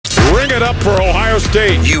bring it up for Ohio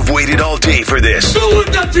State. You've waited all day for this. Bill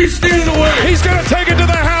with that team standing away. He's going to take it to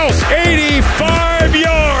the house. 85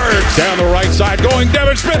 yards. Down the right side going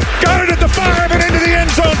Devin Smith. Got it at the 5 and into the end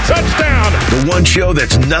zone. Touchdown. The one show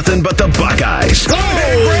that's nothing but the Buckeyes. Oh,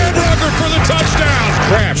 Brad Rucker for the touchdown.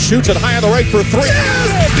 Kraft shoots it high on the right for 3.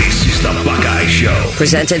 This is the Buckeye Show.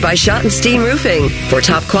 Presented by Schottenstein Roofing. For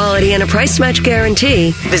top quality and a price match guarantee,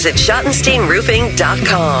 visit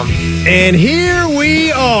SchottensteinRoofing.com. And here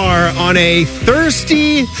we are on a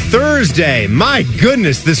thirsty Thursday. My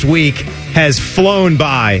goodness, this week has flown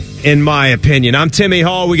by, in my opinion. I'm Timmy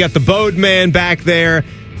Hall. We got the Boatman back there.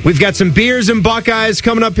 We've got some beers and Buckeyes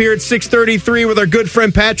coming up here at 6:33 with our good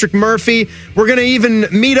friend Patrick Murphy. We're going to even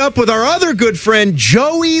meet up with our other good friend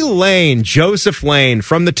Joey Lane, Joseph Lane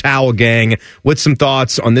from the Towel Gang, with some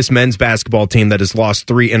thoughts on this men's basketball team that has lost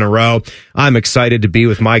 3 in a row. I'm excited to be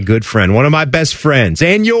with my good friend, one of my best friends,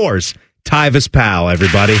 and yours, Tyvis Powell,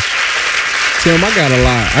 everybody. Tim,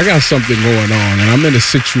 I got something going on, and I'm in a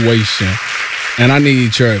situation, and I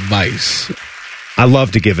need your advice. I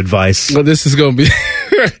love to give advice. Well, this is going to be...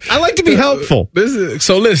 I like to be helpful.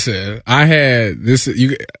 So listen, I had this.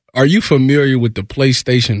 Are you familiar with the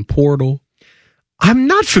PlayStation Portal? I'm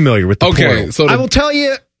not familiar with the Portal. So I will tell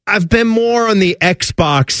you, I've been more on the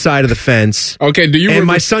Xbox side of the fence. Okay, do you? And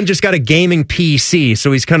my son just got a gaming PC,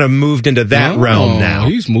 so he's kind of moved into that realm now.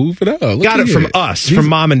 He's moving up. Got it from us, from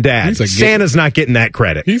mom and dad. Santa's not getting that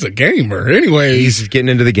credit. He's a gamer. Anyway, he's getting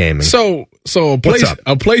into the gaming. So a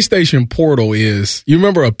PlayStation Portal is. You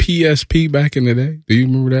remember a PSP back in the day? Do you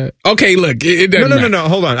remember that? Okay, look, it doesn't matter. No.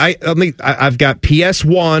 Hold on. I've got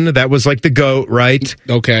PS1. That was like the GOAT, right?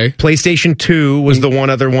 Okay. PlayStation 2 was the one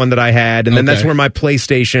other one that I had, and then that's where my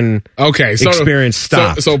PlayStation experience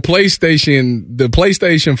stopped. So the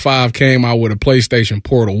PlayStation 5 came out with a PlayStation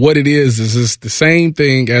Portal. What it is it's the same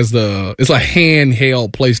thing as it's like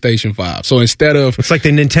handheld PlayStation 5. So instead of it's like the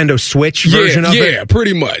Nintendo Switch version of it. Yeah,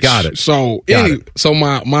 pretty much. Got it. So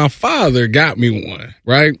my father got me one,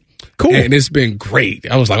 right? Cool. And it's been great.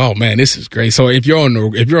 I was like, oh man, this is great. So if you're on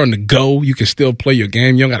the go, you can still play your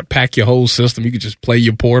game. You don't got to pack your whole system. You can just play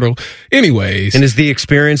your Portal. Anyways. And is the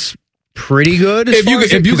experience pretty good?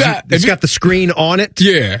 It's got the screen on it.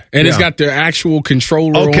 Yeah, and it's got the actual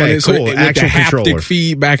controller on it. So cool. With the haptic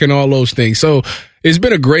feedback and all those things. So it's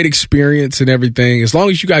been a great experience and everything. As long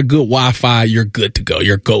as you got good Wi-Fi, you're good to go.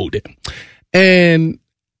 You're golden. And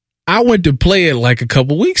I went to play it like a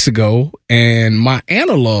couple weeks ago, and my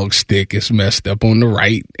analog stick is messed up on the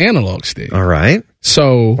right analog stick. All right.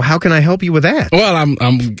 So how can I help you with that? Well,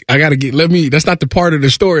 I got to that's not the part of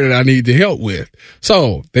the story that I need to help with.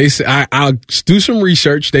 So they say, I'll do some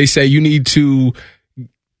research. They say you need to,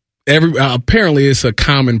 apparently it's a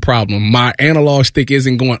common problem. My analog stick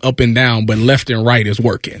isn't going up and down, but left and right is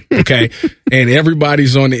working. Okay. And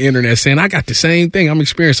everybody's on the internet saying, I got the same thing I'm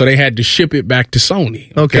experiencing. So they had to ship it back to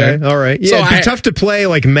Sony. Okay. All right. Yeah. So it's tough to play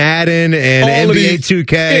like Madden and NBA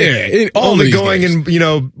 2K. Yeah. Only going in,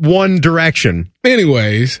 one direction.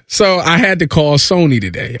 Anyways, so I had to call Sony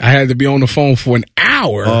today. I had to be on the phone for an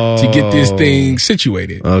hour to get this thing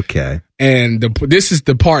situated. Okay. And this is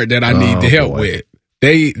the part that I need the help with.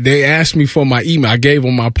 They asked me for my email. I gave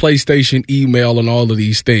them my PlayStation email and all of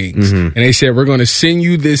these things. Mm-hmm. And they said, we're going to send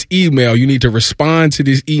you this email. You need to respond to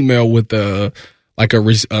this email with a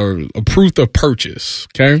proof of purchase.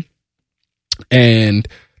 Okay. And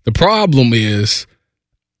the problem is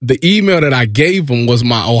the email that I gave them was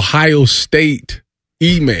my Ohio State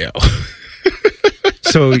email.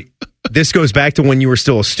 So this goes back to when you were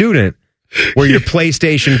still a student, where your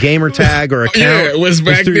PlayStation gamer tag or account was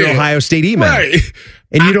through your Ohio State email. Right.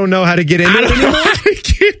 And you don't know how to get into it anymore? I don't know how to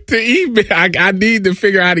get the email. I need to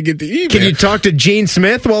figure out how to get the email. Can you talk to Gene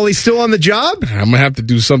Smith while he's still on the job? I'm going to have to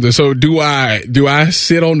do something. So do I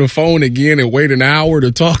sit on the phone again and wait an hour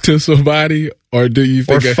to talk to somebody? Or do you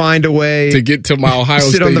think find a way to get to my Ohio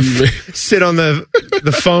State email? Sit on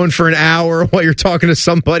the phone for an hour while you're talking to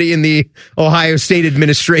somebody in the Ohio State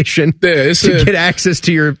administration to get access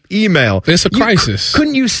to your email. It's a crisis.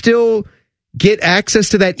 Couldn't you still get access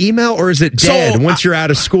to that email, or is it dead once you're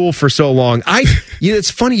out of school for so long?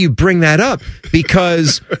 It's funny you bring that up,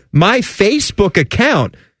 because my Facebook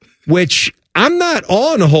account, which I'm not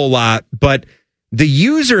on a whole lot, but the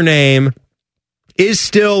username is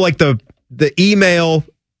still like the email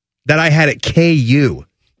that I had at KU.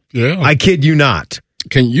 Yeah. I kid you not.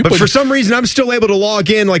 But for some reason, I'm still able to log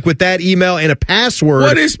in like with that email and a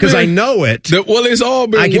password because I know it. It's all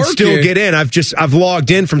been working. I can still get in. I've logged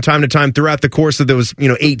in from time to time throughout the course of those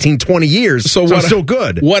 18, 20 years. So it's still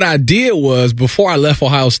good. What I did was, before I left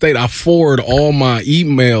Ohio State, I forwarded all my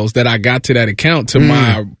emails that I got to that account to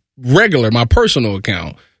my personal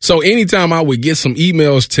account. So anytime I would get some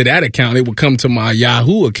emails to that account, it would come to my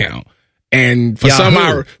Yahoo account. And for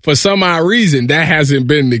some odd reason, that hasn't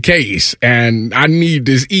been the case. And I need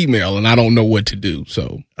this email, and I don't know what to do.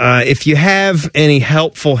 So, if you have any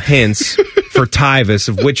helpful hints for Tyvis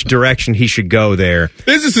of which direction he should go there,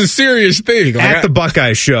 this is a serious thing. At the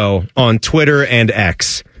Buckeye Show on Twitter and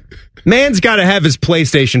X, man's got to have his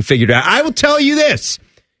PlayStation figured out. I will tell you this: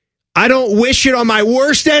 I don't wish it on my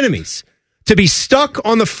worst enemies to be stuck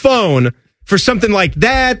on the phone for something like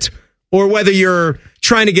that, or whether you're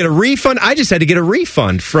trying to get a refund. I just had to get a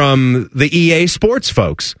refund from the EA Sports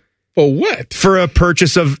folks. For what? For a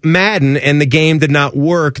purchase of Madden, and the game did not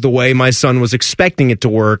work the way my son was expecting it to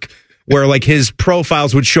work, where like his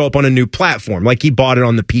profiles would show up on a new platform. Like he bought it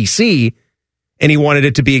on the PC, and he wanted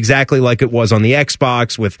it to be exactly like it was on the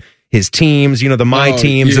Xbox with his teams, the My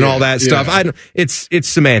Teams and all that stuff. It's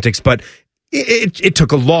semantics, but it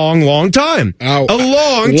took a long time. A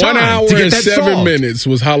long time. 1 hour to get and that 7 solved. minutes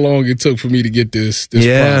was how long it took for me to get this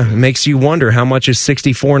Yeah, problem. It makes you wonder how much is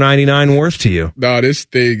 $64.99 worth to you. No, this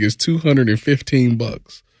thing is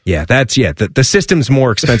 $215. Yeah, the system's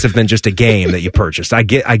more expensive than just a game that you purchased. I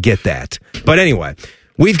get that. But anyway,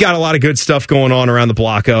 we've got a lot of good stuff going on around the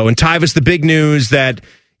Blocko. And Tyvis, the big news that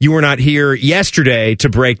you were not here yesterday to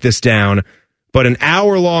break this down, but an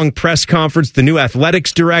hour-long press conference, the new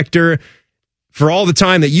athletics director. For all the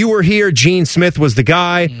time that you were here, Gene Smith was the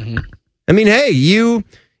guy. Mm-hmm. I mean, hey,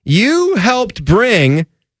 you helped bring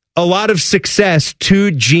a lot of success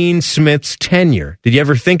to Gene Smith's tenure. Did you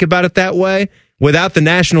ever think about it that way? Without the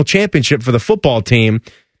national championship for the football team,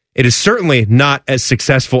 it is certainly not as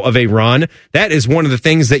successful of a run. That is one of the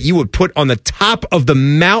things that you would put on the top of the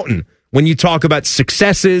mountain when you talk about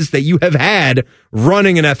successes that you have had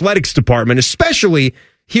running an athletics department, especially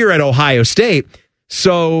here at Ohio State.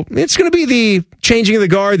 So it's going to be the changing of the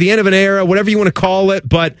guard, the end of an era, whatever you want to call it.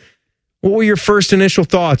 But what were your first initial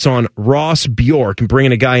thoughts on Ross Bjork and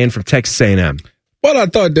bringing a guy in from Texas A&M? Well, I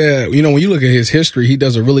thought that, when you look at his history, he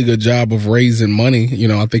does a really good job of raising money.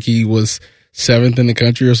 I think he was 7th in the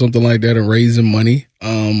country or something like that in raising money.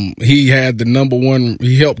 He had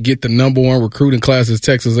he helped get the number 1 recruiting class at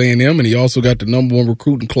Texas A&M, and he also got the number 1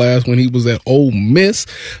 recruiting class when he was at Ole Miss.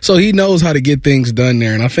 So he knows how to get things done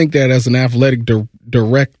there. And I think that as an athletic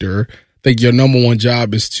director, I think your number 1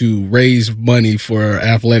 job is to raise money for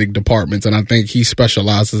athletic departments, and I think he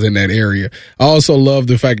specializes in that area. I also love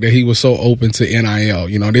the fact that he was so open to NIL.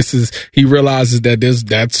 He realizes that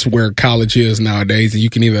that's where college is nowadays, and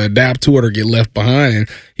you can either adapt to it or get left behind. And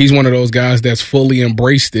he's one of those guys that's fully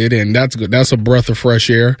embraced it, and that's a breath of fresh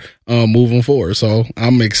air moving forward. So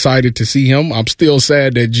I'm excited to see him. I'm still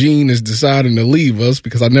sad that Gene is deciding to leave us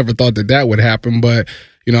because I never thought that would happen, but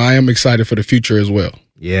I am excited for the future as well.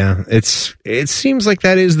 Yeah, it seems like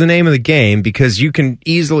that is the name of the game, because you can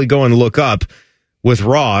easily go and look up with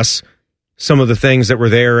Ross some of the things that were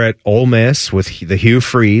there at Ole Miss with the Hugh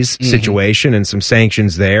Freeze situation and some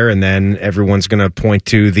sanctions there, and then everyone's going to point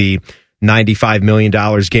to the $95 million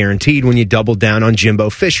guaranteed when you doubled down on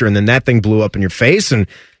Jimbo Fisher, and then that thing blew up in your face, and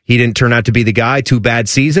he didn't turn out to be the guy. 2 bad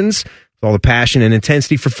seasons. All the passion and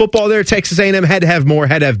intensity for football there. Texas A&M had to have more,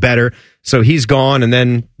 had to have better. So he's gone, and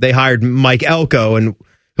then they hired Mike Elko, and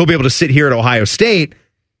he'll be able to sit here at Ohio State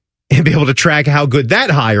and be able to track how good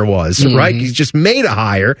that hire was, right? He's just made a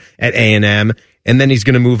hire at A&M, and then he's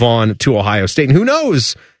going to move on to Ohio State. And who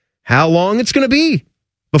knows how long it's going to be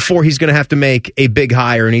before he's going to have to make a big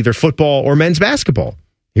hire in either football or men's basketball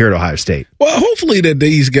here at Ohio State. Well, hopefully that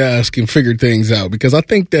these guys can figure things out, because I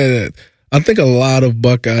think a lot of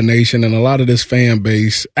Buckeye Nation and a lot of this fan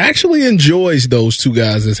base actually enjoys those 2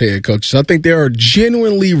 guys as head coaches. I think there are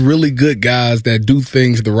genuinely really good guys that do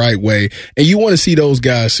things the right way, and you want to see those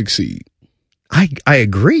guys succeed. I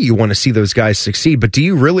agree. You want to see those guys succeed, but do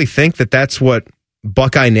you really think that that's what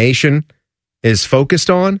Buckeye Nation is focused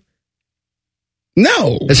on?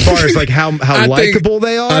 No. As far as like how likable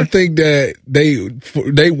they are? I think that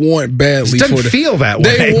they want badly. It doesn't feel that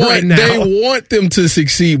way right now. They want them to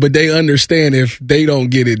succeed, but they understand if they don't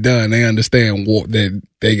get it done, they understand that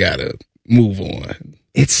they got to move on.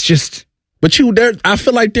 It's just... But I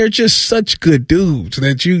feel like they're just such good dudes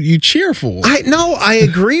that you cheer for. I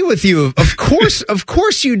agree with you. Of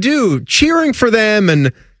course you do. Cheering for them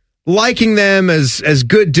and liking them as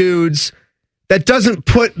good dudes. That doesn't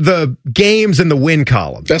put the games in the win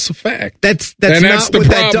column. That's a fact. That's not what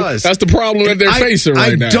that does. That's the problem that they're facing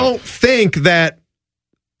right now. I don't think that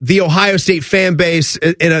the Ohio State fan base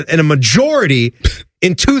in a majority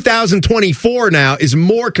in 2024 now is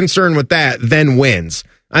more concerned with that than wins.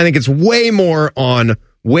 I think it's way more on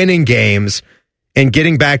winning games and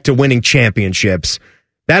getting back to winning championships.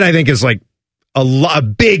 That I think is like a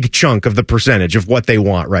big chunk of the percentage of what they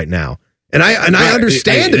want right now. And I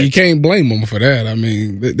understand it. You can't blame them for that. I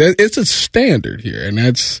mean, it's a standard here, and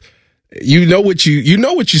that's you know what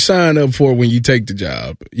you sign up for when you take the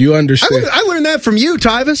job. You understand. I learned that from you,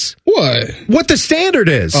 Tyvis. What the standard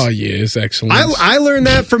is? Oh yeah, it's excellent. I learned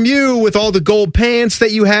that from you with all the gold pants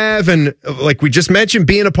that you have, and like we just mentioned,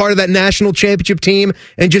 being a part of that national championship team,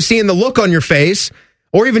 and just seeing the look on your face,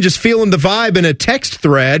 or even just feeling the vibe in a text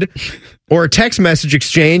thread or a text message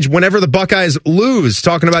exchange whenever the Buckeyes lose,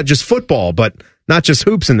 talking about just football, but not just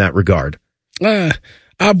hoops in that regard.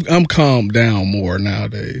 I'm calmed down more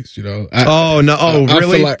nowadays, you know.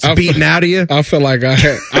 Really? It's beating out of you? I feel like I've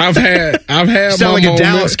had sound like moment. A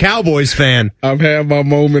Dallas Cowboys fan. I've had my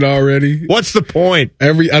moment already. What's the point?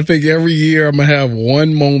 I think every year I'm gonna have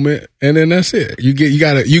one moment, and then that's it. You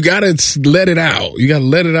gotta let it out. You gotta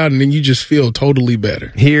let it out, and then you just feel totally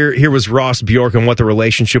better. Here was Ross Bjork on what the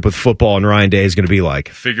relationship with football and Ryan Day is going to be like.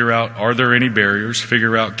 Figure out, are there any barriers?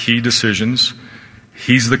 Figure out key decisions.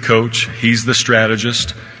 He's the coach. He's the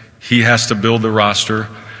strategist. He has to build the roster.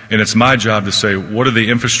 And it's my job to say, what are the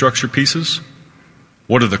infrastructure pieces?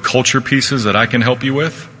 What are the culture pieces that I can help you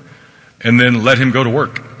with? And then let him go to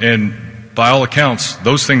work. And by all accounts,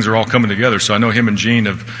 those things are all coming together. So I know him and Gene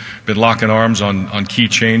have been locking arms on key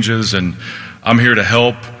changes. And I'm here to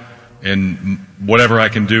help in whatever I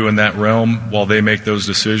can do in that realm while they make those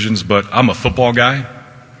decisions. But I'm a football guy.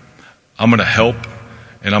 I'm going to help.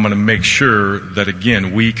 And I'm going to make sure that,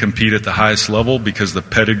 again, we compete at the highest level because the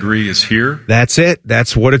pedigree is here. That's it.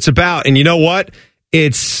 That's what it's about. And you know what?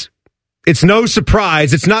 It's no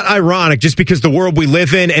surprise. It's not ironic just because the world we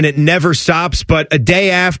live in and it never stops. But a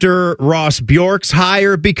day after Ross Bjork's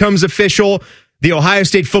hire becomes official, the Ohio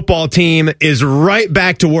State football team is right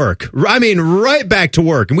back to work. I mean, right back to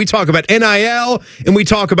work. And we talk about NIL and we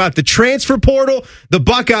talk about the transfer portal. The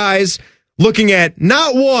Buckeyes looking at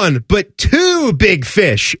not one, but two big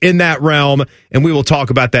fish in that realm, and we will talk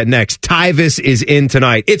about that next. Tyvis is in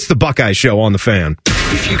tonight. It's the Buckeye Show on The Fan.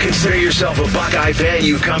 If you consider yourself a Buckeye fan,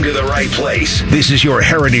 you've come to the right place. This is your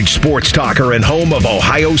heritage sports talker and home of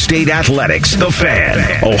Ohio State athletics, The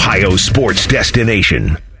Fan, Ohio's sports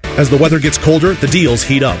destination. As the weather gets colder, the deals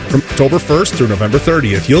heat up. From October 1st through November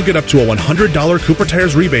 30th, you'll get up to a $100 Cooper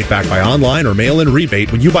Tires rebate back by online or mail-in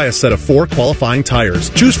rebate when you buy a set of 4 qualifying tires.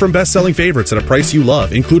 Choose from best-selling favorites at a price you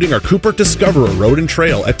love, including our Cooper Discoverer Road and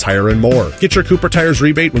Trail at Tire & More. Get your Cooper Tires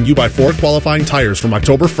rebate when you buy 4 qualifying tires from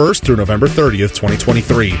October 1st through November 30th,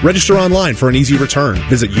 2023. Register online for an easy return.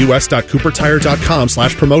 Visit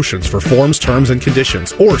us.coopertire.com/promotions for forms, terms, and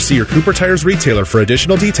conditions, or see your Cooper Tires retailer for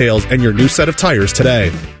additional details and your new set of tires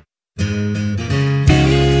today.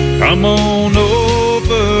 Come on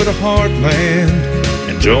over to Heartland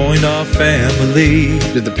and join our family.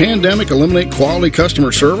 Did the pandemic eliminate quality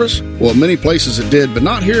customer service? Well, many places it did, but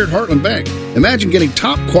not here at Heartland Bank. Imagine getting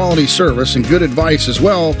top quality service and good advice as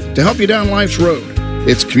well to help you down life's road.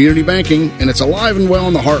 It's community banking, and it's alive and well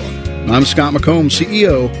in the Heartland. I'm Scott McComb,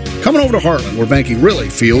 CEO. Coming over to Heartland, where banking really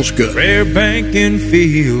feels good. Where banking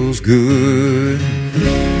feels good.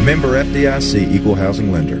 Member FDIC, Equal Housing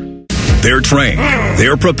Lender. They're trained.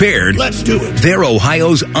 They're prepared. Let's do it. They're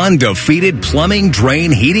Ohio's undefeated plumbing,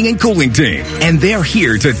 drain, heating, and cooling team. And they're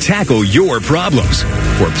here to tackle your problems.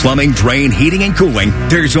 For plumbing, drain, heating, and cooling,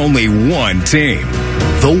 there's only one team.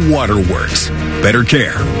 The Waterworks. Better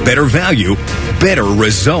care, better value, better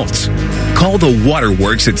results. Call the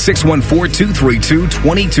Waterworks at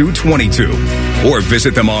 614-232-2222 or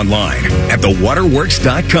visit them online at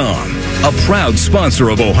thewaterworks.com. A proud sponsor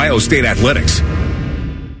of Ohio State Athletics.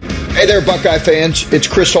 Hey there, Buckeye fans. It's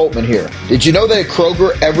Chris Holtman here. Did you know that at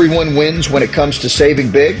Kroger, everyone wins when it comes to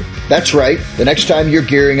saving big? That's right. The next time you're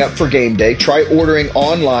gearing up for game day, try ordering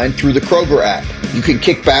online through the Kroger app. You can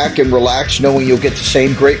kick back and relax knowing you'll get the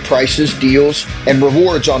same great prices, deals, and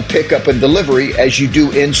rewards on pickup and delivery as you do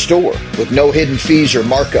in-store, with no hidden fees or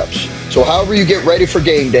markups. So however you get ready for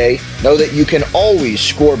game day, know that you can always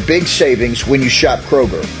score big savings when you shop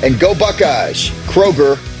Kroger. And go Buckeyes!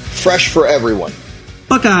 Kroger, fresh for everyone.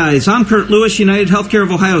 Buckeyes, I'm Kurt Lewis, United Healthcare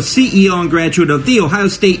of Ohio CEO and graduate of The Ohio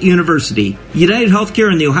State University. United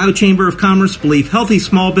Healthcare and the Ohio Chamber of Commerce believe healthy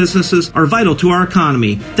small businesses are vital to our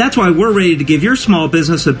economy. That's why we're ready to give your small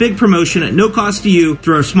business a big promotion at no cost to you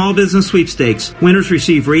through our small business sweepstakes. Winners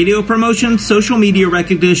receive radio promotion, social media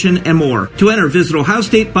recognition, and more. To enter, visit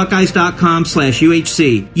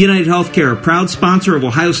ohiostatebuckeyes.com/UHC. United Healthcare, proud sponsor of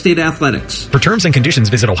Ohio State Athletics. For terms and conditions,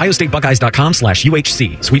 visit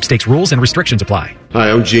ohiostatebuckeyes.com/UHC. Sweepstakes rules and restrictions apply. Hi,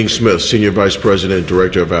 I'm Gene Smith, Senior Vice President and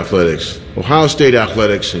Director of Athletics. Ohio State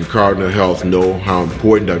Athletics and Cardinal Health know how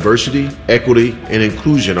important diversity, equity, and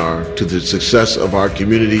inclusion are to the success of our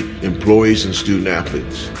community, employees, and student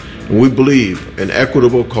athletes. And we believe an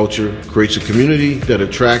equitable culture creates a community that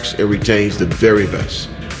attracts and retains the very best.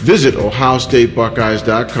 Visit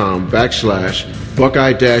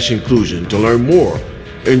ohiostatebuckeyes.com/Buckeye-inclusion to learn more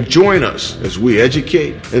and join us as we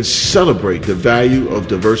educate and celebrate the value of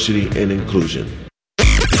diversity and inclusion.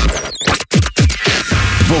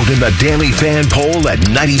 Vote in the Daily Fan Poll at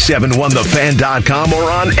 971thefan.com or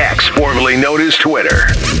on X, formerly known as Twitter.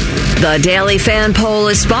 The Daily Fan Poll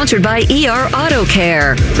is sponsored by ER Auto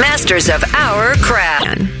Care, masters of our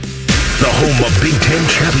craft. The home of Big Ten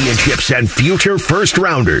championships and future first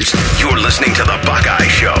rounders. You're listening to The Buckeye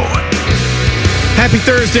Show. Happy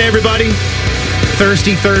Thursday, everybody.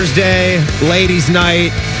 Thirsty Thursday, ladies'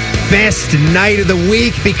 night. Best night of the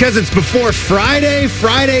week because it's before Friday.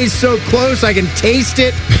 Friday's so close, I can taste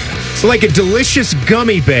it. It's like a delicious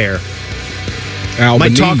gummy bear.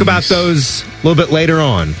 Might talk about those a little bit later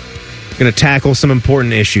on. Going to tackle some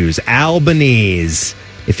important issues. Albanese.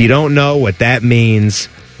 If you don't know what that means,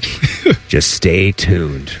 just stay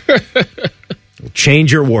tuned. It'll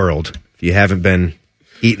change your world if you haven't been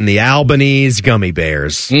eating the Albanese gummy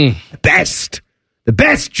bears. The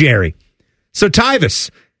best, Jerry. So, Tyvis,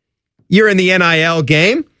 you're in the NIL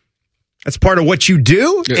game. That's part of what you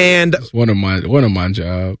do, and it's one of my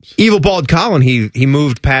jobs. Evil Bald Colin, he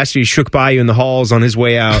moved past you, he shook by you in the halls on his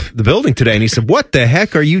way out the building today, and he said, "What the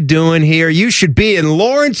heck are you doing here? You should be in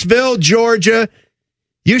Lawrenceville, Georgia.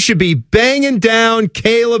 You should be banging down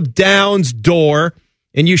Caleb Downs' door,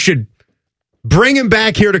 and you should bring him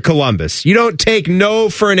back here to Columbus. You don't take no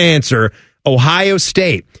for an answer." Ohio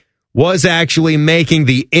State was actually making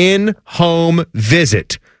the in-home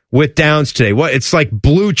visit with Downs today. What? It's like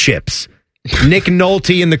blue chips. Nick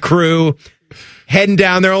Nolte and the crew heading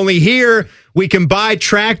down there. Only here we can buy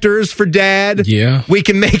tractors for Dad. Yeah. We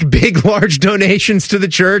can make big, large donations to the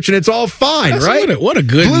church, and it's all fine, right? What a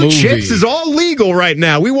good blue movie. Chips is all legal right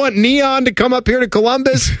now. We want Neon to come up here to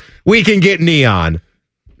Columbus. We can get Neon.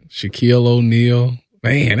 Shaquille O'Neal.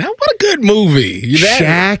 Man, what a good movie.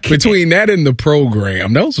 Shaq. Between that and The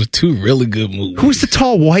Program, those were two really good movies. Who's the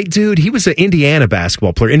tall white dude? He was an Indiana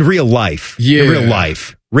basketball player in real life. Yeah. In real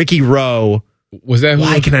life. Ricky Rowe. Was that who?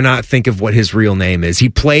 Why can I not think of what his real name is? He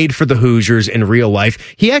played for the Hoosiers in real life.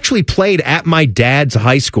 He actually played at my dad's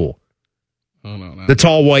high school. Oh, no. The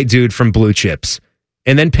tall white dude from Blue Chips.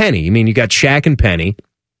 And then Penny. I mean, you got Shaq and Penny.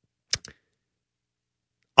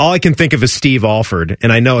 All I can think of is Steve Alford, and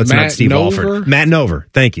I know it's not Steve Alford. Matt Nover.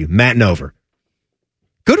 Thank you. Matt Nover.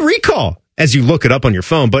 Good recall as you look it up on your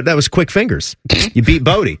phone, but that was quick fingers. You beat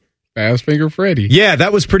Bodie. Fast Finger Freddy. Yeah,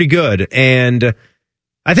 that was pretty good. And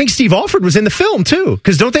I think Steve Alford was in the film, too,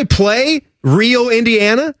 because don't they play real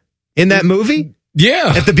Indiana in that movie?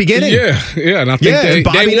 Yeah. At the beginning? Yeah. And I think they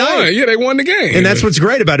won. Yeah, they won the game. And that's what's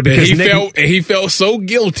great about it, because he felt so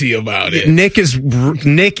guilty about it. Nick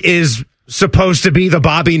is supposed to be the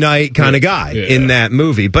Bobby Knight kind of guy in that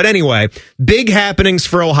movie. But anyway, big happenings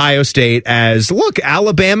for Ohio State as, look,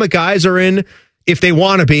 Alabama guys are in, if they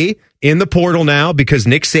want to be, in the portal now because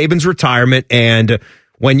Nick Saban's retirement. And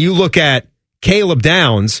when you look at Caleb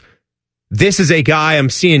Downs, this is a guy I'm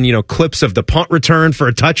seeing, clips of the punt return for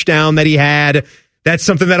a touchdown that he had. That's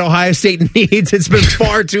something that Ohio State needs. It's been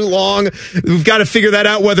far too long. We've got to figure that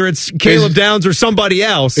out, whether it's Caleb Downs or somebody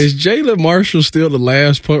else. Is Jalen Marshall still the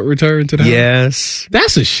last punt return today? Yes.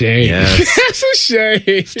 That's a shame. Yes. That's a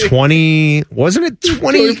shame. 20, wasn't it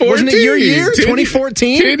 20? Wasn't it your year?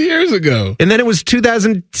 2014? 10 years ago. And then it was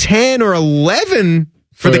 2010 or 11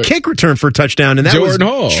 for the kick return for a touchdown. And that was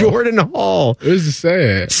Jordan Hall. It was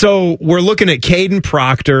sad. So we're looking at Caden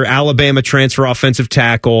Proctor, Alabama transfer offensive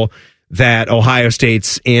tackle, that Ohio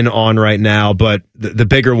State's in on right now, but the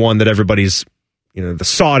bigger one that everybody's, the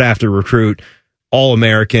sought-after recruit,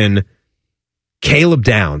 All-American, Caleb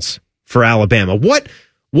Downs for Alabama. What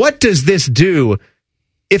does this do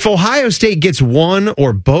if Ohio State gets one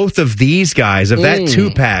or both of these guys, of that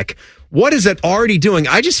two-pack? What is it already doing?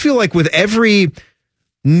 I just feel like with every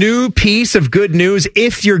new piece of good news,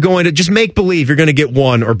 if you're going to just make believe you're going to get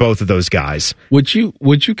one or both of those guys. Would you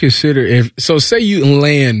consider say you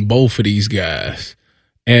land both of these guys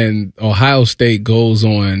and Ohio State goes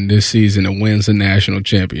on this season and wins the national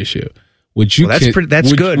championship? Would you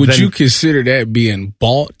that's good. Would you consider that being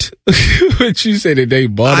bought But you said that they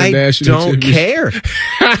bought a national championship.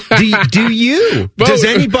 I don't care. Do you? Does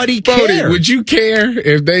anybody care? Brody, would you care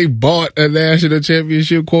if they bought a national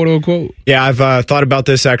championship, quote unquote? Yeah, I've thought about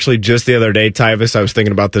this actually just the other day, Tyvis. I was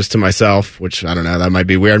thinking about this to myself, which I don't know, that might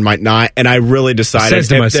be weird, might not. And I really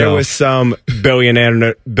decided if there was some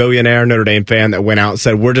billionaire Notre Dame fan that went out and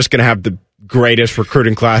said, we're just going to have the greatest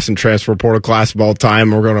recruiting class and transfer portal class of all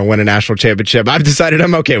time. We're going to win a national championship. I've decided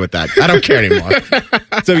I'm okay with that. I don't care anymore.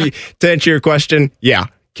 So to answer your question, yeah,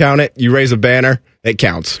 count it. You raise a banner, it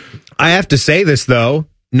counts. I have to say this, though.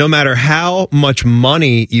 No matter how much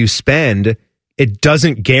money you spend, it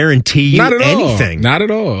doesn't guarantee you anything. Not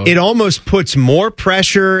at all. It almost puts more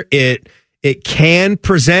pressure. It can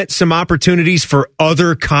present some opportunities for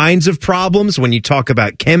other kinds of problems when you talk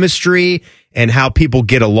about chemistry and how people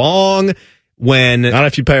get along. Not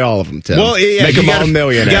if you pay all of them, Tim. Well, yeah, make them all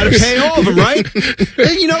millionaires. You got to pay all of them, right?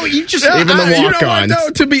 You just even the walk-ons.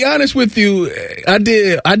 No, to be honest with you, I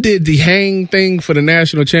did the hang thing for the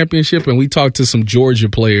national championship, and we talked to some Georgia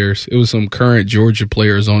players. It was some current Georgia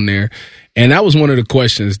players on there, and that was one of the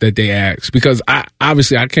questions that they asked, because I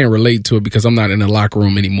can't relate to it because I'm not in the locker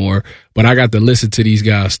room anymore, but I got to listen to these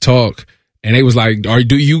guys talk. And they was like,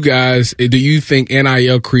 do you think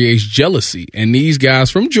NIL creates jealousy? And these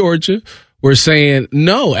guys from Georgia were saying,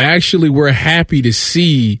 no, actually, we're happy to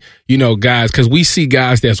see, guys, because we see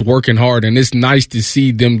guys that's working hard, and it's nice to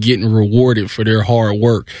see them getting rewarded for their hard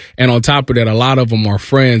work. And on top of that, a lot of them are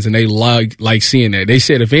friends, and they like seeing that. They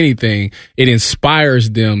said, if anything, it inspires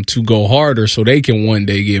them to go harder so they can one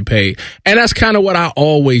day get paid. And that's kind of what I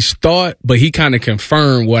always thought, but he kind of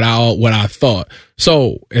confirmed what I thought.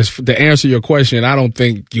 So, to answer your question, I don't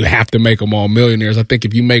think you have to make them all millionaires. I think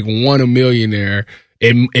if you make one a millionaire,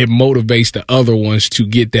 it motivates the other ones to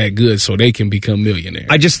get that good so they can become millionaires.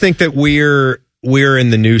 I just think that we're in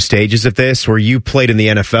the new stages of this, where you played in the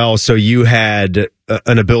NFL, so you had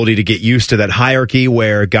an ability to get used to that hierarchy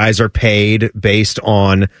where guys are paid based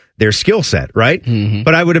on their skill set, right? Mm-hmm.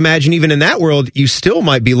 But I would imagine even in that world, you still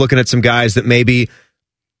might be looking at some guys that maybe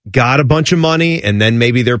got a bunch of money and then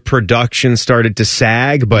maybe their production started to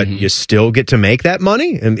sag, but you still get to make that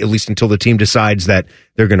money, and at least until the team decides that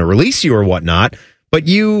they're going to release you or whatnot. But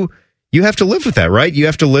you have to live with that, right? You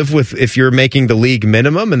have to live with, if you're making the league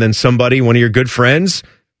minimum and then one of your good friends,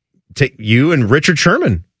 take you and Richard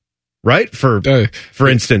Sherman, right? For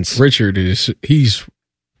instance. Richard he's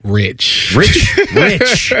rich,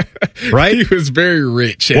 right? He was very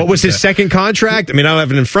rich. What was his second contract? I mean, I don't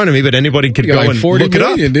have it in front of me, but anybody could go like and 40 look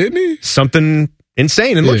million, it up. Didn't he? Something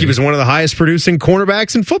insane. And look, he was one of the highest producing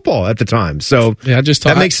cornerbacks in football at the time. So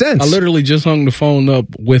that makes sense. I literally just hung the phone up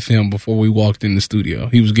with him before we walked in the studio.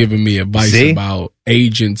 He was giving me advice about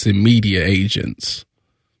agents and media agents.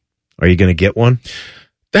 Are you going to get one?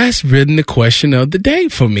 That's been the question of the day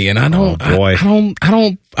for me, and I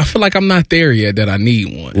feel like I'm not there yet that I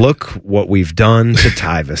need one. Look what we've done to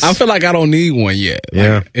Tyvis. I feel like I don't need one yet.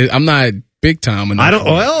 Yeah. I'm not big time enough.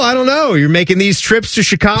 I don't know. You're making these trips to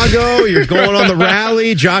Chicago. You're going on the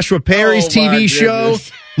rally, Joshua Perry's TV show.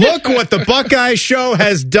 Look what the Buckeye show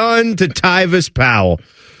has done to Tyvis Powell.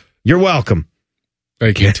 You're welcome.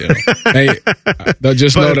 Thank you, Tim. Hey,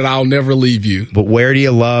 just know that I'll never leave you. But where do you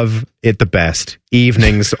love it the best?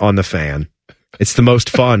 Evenings on the Fan. It's the most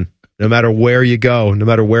fun, no matter where you go, no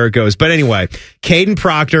matter where it goes. But anyway, Caden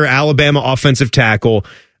Proctor, Alabama offensive tackle.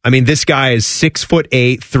 I mean, this guy is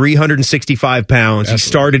 6'8", 365 pounds. He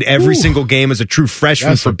started every single game as a true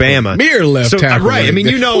freshman for Bama. Mere left tackle. Right. I mean,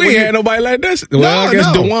 we had nobody like that. Well, I guess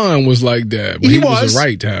DeJuan was like that. But he was a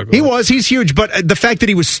right tackle. He was. He's huge. But the fact that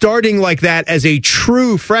he was starting like that as a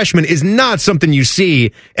true freshman is not something you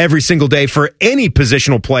see every single day for any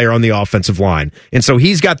positional player on the offensive line. And so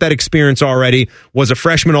he's got that experience already, was a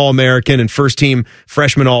freshman All-American and first-team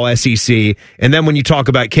freshman All-SEC. And then when you talk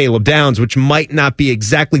about Caleb Downs, which might not be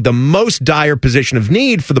exactly the most dire position of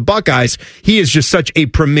need for the Buckeyes, he is just such a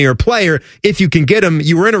premier player. If you can get him,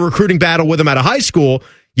 you were in a recruiting battle with him out of high school.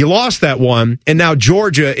 You lost that one, and now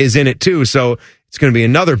Georgia is in it too. So it's going to be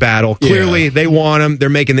another battle. Clearly, they want him. They're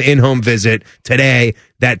making the in-home visit today.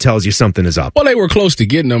 That tells you something is up. Well, they were close to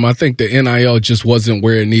getting him. I think the NIL just wasn't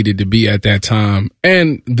where it needed to be at that time.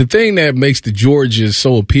 And the thing that makes the Georgia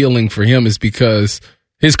so appealing for him is because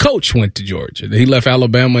his coach went to Georgia. He left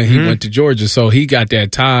Alabama and he went to Georgia, so he got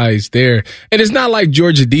that ties there. And it's not like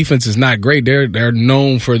Georgia defense is not great. They're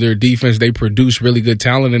known for their defense. They produce really good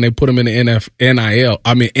talent, and they put them in the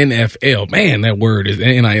NFL. Man, that word is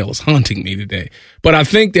NIL is haunting me today. But I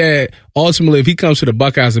think that ultimately, if he comes to the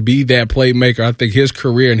Buckeyes to be that playmaker, I think his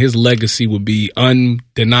career and his legacy would be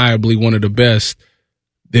undeniably one of the best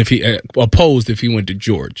if he went to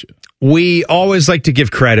Georgia. We always like to give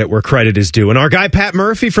credit where credit is due. And our guy, Pat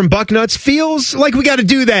Murphy from Bucknuts, feels like we got to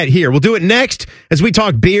do that here. We'll do it next as we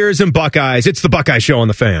talk beers and Buckeyes. It's the Buckeye Show on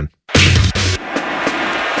the Fan.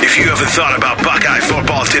 If you haven't thought about Buckeye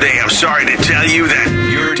football today, I'm sorry to tell you that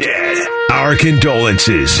you're dead. Our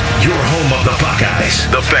condolences. Your home of the Buckeyes,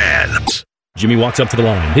 the Fan. Jimmy walks up to the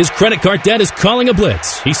line. His credit card debt is calling a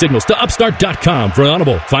blitz. He signals to Upstart.com for an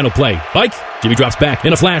audible. Final play. Bike. Jimmy drops back.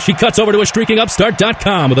 In a flash, he cuts over to a streaking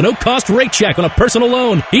Upstart.com with a no-cost rate check on a personal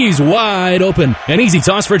loan. He's wide open. An easy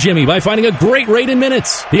toss for Jimmy by finding a great rate in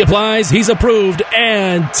minutes. He applies. He's approved.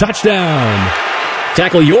 And touchdown.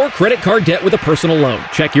 Tackle your credit card debt with a personal loan.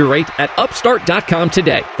 Check your rate at Upstart.com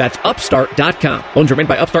today. That's Upstart.com. Loans are made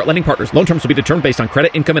by Upstart Lending Partners. Loan terms will be determined based on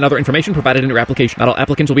credit, income, and other information provided in your application. Not all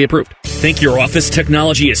applicants will be approved. Think your office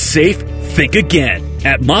technology is safe? Think again.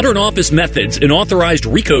 At Modern Office Methods, an authorized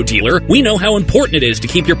RICO dealer, we know how important it is to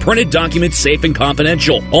keep your printed documents safe and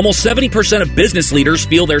confidential. Almost 70% of business leaders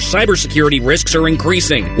feel their cybersecurity risks are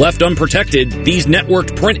increasing. Left unprotected, these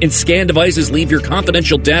networked print and scan devices leave your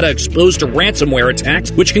confidential data exposed to ransomware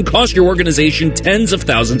attacks, which can cost your organization tens of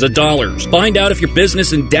thousands of dollars. Find out if your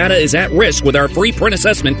business and data is at risk with our free print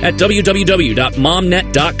assessment at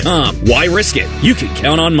www.momnet.com. Why risk it? You can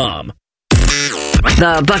count on Mom.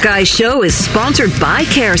 The Buckeye Show is sponsored by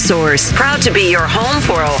CareSource, proud to be your home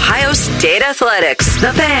for Ohio State Athletics.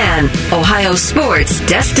 The Fan, Ohio sports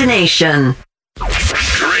destination.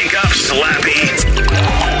 Drink up, Slappy.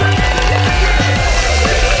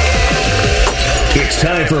 It's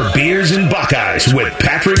time for Beers and Buckeyes with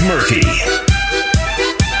Patrick Murphy.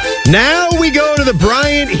 Now we go to the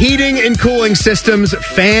Bryant Heating and Cooling Systems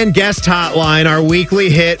fan guest hotline, our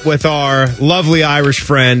weekly hit with our lovely Irish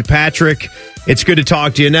friend, Patrick. It's good to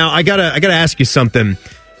talk to you. Now, I gotta ask you something.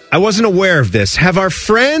 I wasn't aware of this. Have our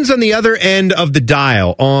friends on the other end of the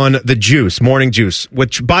dial on the Juice, Morning Juice,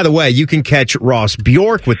 which, by the way, you can catch Ross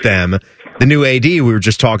Bjork with them, the new AD we were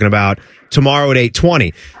just talking about, tomorrow at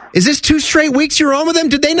 8:20. Is this 2 straight weeks you're on with them?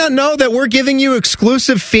 Did they not know that we're giving you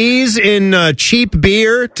exclusive fees in cheap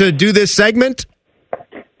beer to do this segment?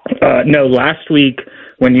 No, last week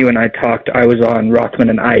when you and I talked, I was on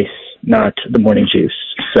Rockman and Ice, not the Morning Juice.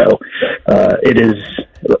 So it is.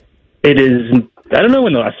 I don't know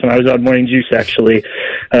when the last time I was on Morning Juice. Actually,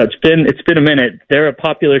 it's been a minute. They're a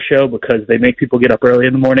popular show because they make people get up early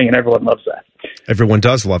in the morning, and everyone loves that. Everyone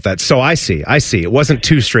does love that. So I see. It wasn't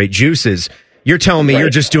 2 straight juices. You're telling me You're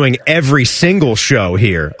just doing every single show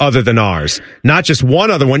here other than ours, not just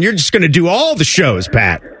one other one. You're just going to do all the shows,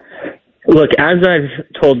 Pat. Look, as I've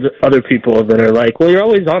told other people that are like, well, you're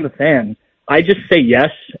always on the Fan. I just say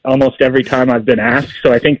yes almost every time I've been asked.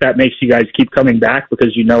 So I think that makes you guys keep coming back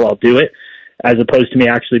because you know I'll do it, as opposed to me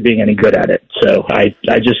actually being any good at it. So I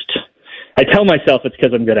tell myself it's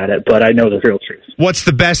because I'm good at it, but I know the real truth. What's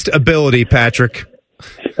the best ability, Patrick?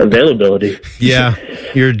 Availability. Yeah,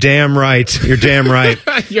 you're damn right. What's wrong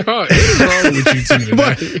with you two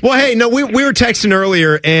today? Well, hey, no, we were texting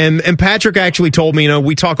earlier, and Patrick actually told me,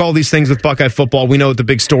 we talk all these things with Buckeye football. We know what the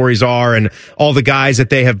big stories are and all the guys that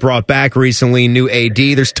they have brought back recently, new AD.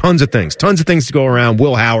 There's tons of things to go around.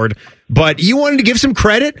 Will Howard. But you wanted to give some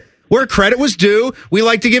credit where credit was due. We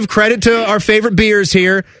like to give credit to our favorite beers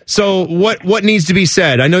here. So what needs to be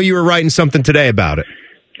said? I know you were writing something today about it.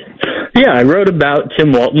 Yeah, I wrote about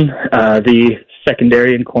Tim Walton, the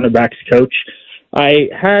secondary and cornerbacks coach. I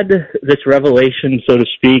had this revelation, so to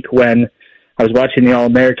speak, when I was watching the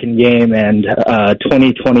All-American game and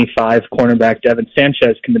 2025 cornerback Devin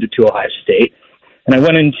Sanchez committed to Ohio State. And I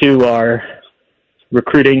went into our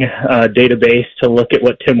recruiting database to look at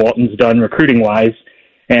what Tim Walton's done recruiting-wise.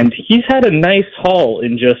 And he's had a nice haul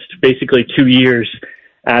in just basically 2 years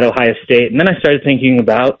at Ohio State. And then I started thinking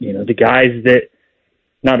about, the guys that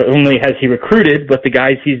not only has he recruited, but the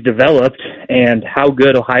guys he's developed and how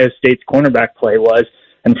good Ohio State's cornerback play was.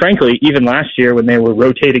 And frankly, even last year when they were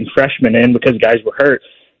rotating freshmen in because guys were hurt,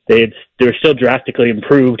 they were still drastically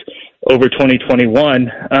improved over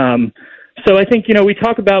 2021. So I think, we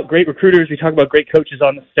talk about great recruiters. We talk about great coaches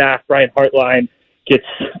on the staff. Brian Hartline gets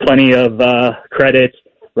plenty of credit.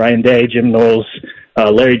 Ryan Day, Jim Knowles,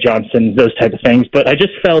 Larry Johnson, those type of things. But I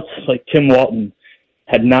just felt like Tim Walton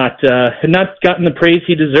had not gotten the praise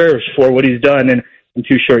he deserves for what he's done in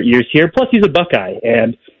 2 short years here. Plus, he's a Buckeye,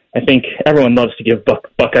 and I think everyone loves to give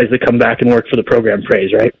Buckeyes that come back and work for the program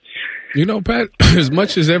praise, right? Pat, as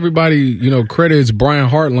much as everybody, credits Brian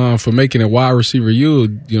Hartline for making it wide receiver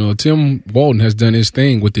Tim Walton has done his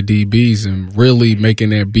thing with the DBs and really making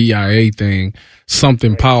that BIA thing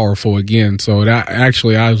something powerful again. So that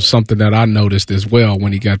actually was something that I noticed as well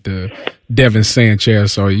when he got the Devin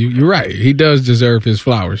Sanchez. So you're right. He does deserve his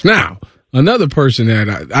flowers. Now, Another person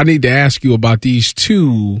that I need to ask you about, these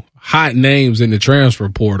two hot names in the transfer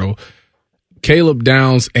portal, Caleb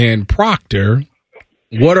Downs and Proctor.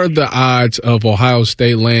 What are the odds of Ohio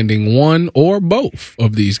State landing one or both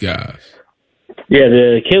of these guys? Yeah,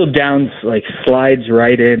 the Caleb Downs slides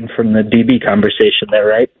right in from the DB conversation there,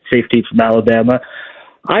 right? Safety from Alabama.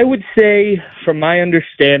 I would say, from my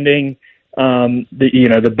understanding,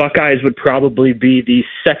 the Buckeyes would probably be the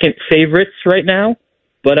second favorites right now,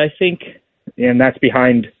 but I think, and that's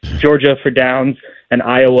behind Georgia for Downs and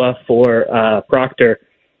Iowa for Proctor.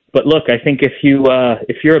 But look, I think if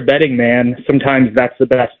you're a betting man, sometimes that's the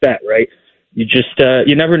best bet, right? You just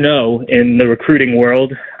you never know in the recruiting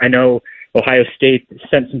world. I know Ohio State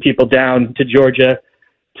sent some people down to Georgia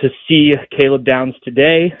to see Caleb Downs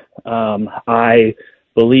today. I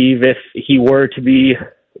believe if he were to be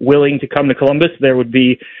willing to come to Columbus, there would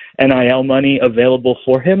be NIL money available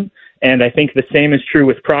for him. And I think the same is true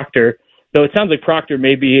with Proctor, though it sounds like Proctor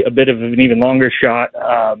may be a bit of an even longer shot.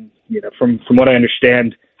 From what I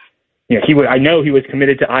understand, I know he was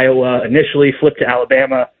committed to Iowa initially, flipped to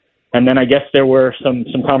Alabama, and then I guess there were some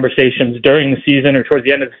conversations during the season or towards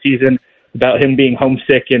the end of the season about him being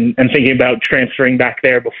homesick and thinking about transferring back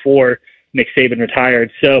there before Nick Saban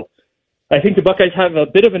retired. So I think the Buckeyes have a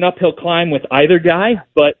bit of an uphill climb with either guy,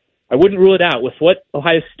 but I wouldn't rule it out. With what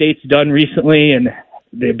Ohio State's done recently and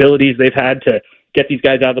the abilities they've had to get these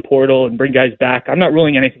guys out of the portal and bring guys back, I'm not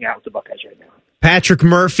ruling anything out with the Buckeyes right now. Patrick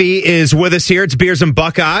Murphy is with us here. It's Beers and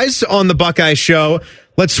Buckeyes on the Buckeye Show.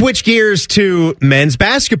 Let's switch gears to men's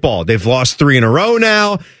basketball. They've lost 3 in a row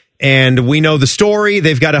now, and we know the story.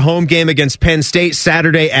 They've got a home game against Penn State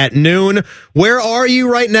Saturday at noon. Where are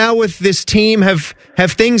you right now with this team? Have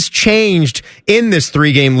things changed in this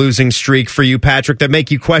 3-game losing streak for you, Patrick, that make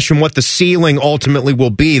you question what the ceiling ultimately will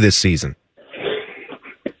be this season?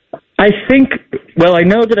 I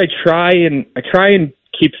know that I try and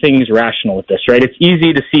keep things rational with this, right? It's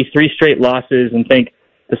easy to see 3 straight losses and think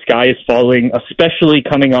the sky is falling, especially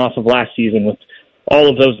coming off of last season with all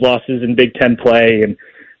of those losses in Big Ten play and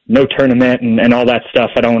no tournament and all that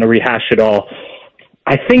stuff. I don't want to rehash it all.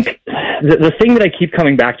 I think the thing that I keep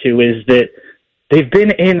coming back to is that they've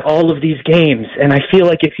been in all of these games, and I feel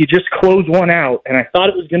like if you just close one out, and I thought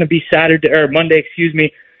it was going to be Monday,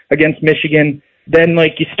 against Michigan, then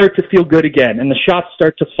you start to feel good again, and the shots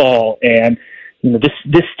start to fall, and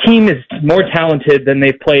this team is more talented than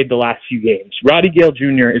they've played the last few games. Roddy Gale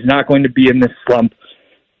Jr. is not going to be in this slump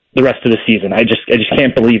the rest of the season. I just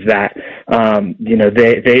can't believe that.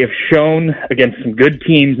 They have shown against some good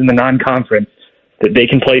teams in the non-conference that they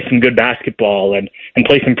can play some good basketball and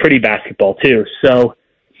play some pretty basketball too. So,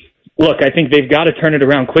 look, I think they've got to turn it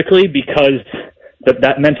around quickly because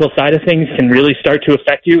that mental side of things can really start to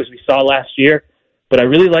affect you, as we saw last year. But I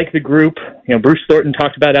really like the group. Bruce Thornton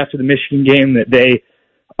talked about after the Michigan game that they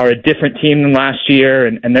are a different team than last year,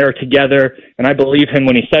 and they're together, and I believe him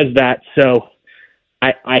when he says that. So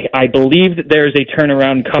I believe that there's a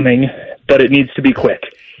turnaround coming, but it needs to be quick.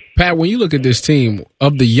 Pat, when you look at this team,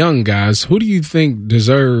 of the young guys, who do you think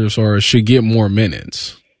deserves or should get more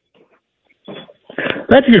minutes?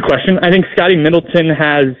 That's a good question. I think Scotty Middleton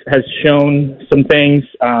has shown some things.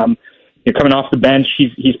 Coming off the bench,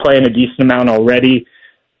 he's playing a decent amount already.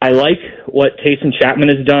 I like what Taysom Chapman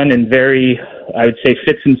has done in I would say,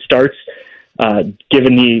 fits and starts.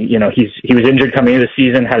 Given he was injured coming into the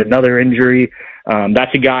season, had another injury.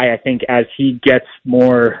 That's a guy I think as he gets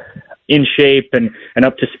more in shape and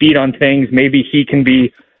up to speed on things, maybe he can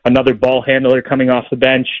be another ball handler coming off the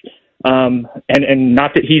bench. And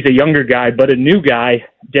not that he's a younger guy, but a new guy,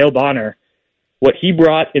 Dale Bonner. What he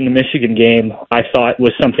brought in the Michigan game, I thought,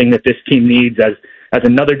 was something that this team needs as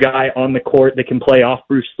another guy on the court that can play off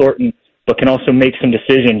Bruce Thornton, but can also make some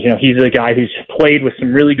decisions. He's a guy who's played with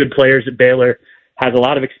some really good players at Baylor, has a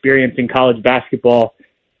lot of experience in college basketball.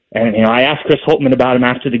 And, I asked Chris Holtmann about him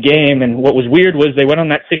after the game, and what was weird was they went on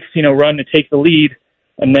that 16-0 run to take the lead,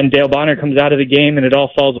 and then Dale Bonner comes out of the game and it all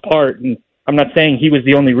falls apart. And I'm not saying he was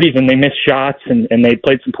the only reason. They missed shots and they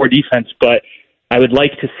played some poor defense, but I would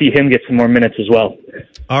like to see him get some more minutes as well.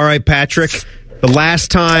 All right, Patrick. The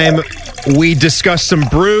last time we discussed some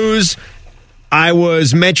brews, I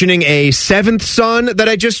was mentioning a 7th son that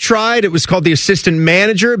I just tried. It was called the Assistant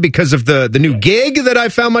Manager because of the new gig that I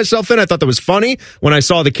found myself in. I thought that was funny when I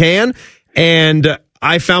saw the can. And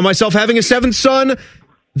I found myself having a 7th son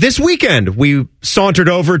this weekend. We sauntered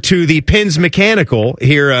over to the Pins Mechanical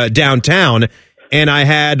here downtown, and I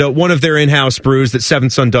had one of their in-house brews that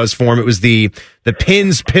 7th Son does for him. It was the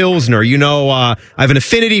Pins Pilsner. I have an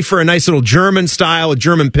affinity for a nice little German style, a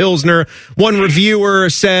German Pilsner. One reviewer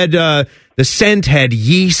said that The scent had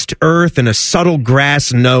yeast, earth, and a subtle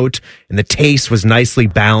grass note, and the taste was nicely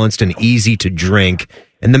balanced and easy to drink.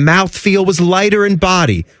 And the mouthfeel was lighter in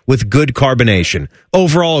body with good carbonation.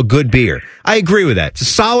 Overall, a good beer. I agree with that. It's a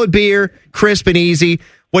solid beer, crisp and easy.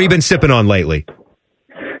 What have you been sipping on lately?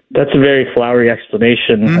 That's a very flowery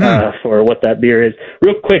explanation for what that beer is.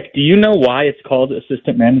 Real quick, do you know why it's called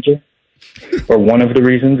Assistant Manager? Or one of the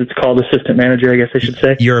reasons it's called Assistant Manager, I guess I should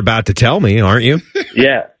say? You're about to tell me, aren't you?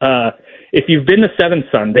 Yeah. If you've been to Seven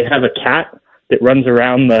Sun, they have a cat that runs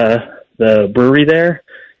around the brewery there.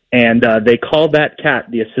 And they call that cat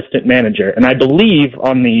the assistant manager. And I believe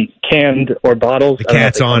on the canned or bottles, the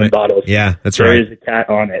cat's on it. Bottles, yeah, that's right. There is a cat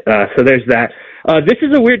on it. So there's that. This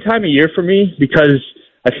is a weird time of year for me because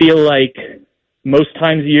I feel like most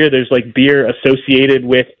times of year there's like beer associated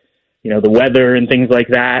with, the weather and things like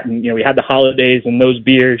that. And, we had the holidays and those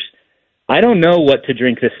beers. I don't know what to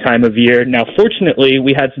drink this time of year. Now, fortunately,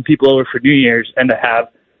 we had some people over for New Year's and to have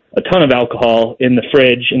a ton of alcohol in the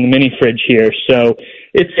fridge, in the mini fridge here. So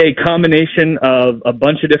it's a combination of a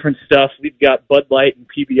bunch of different stuff. We've got Bud Light and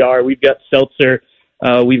PBR. We've got seltzer.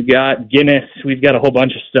 We've got Guinness. We've got a whole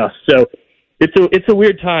bunch of stuff. So it's a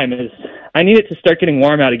weird time. I need it to start getting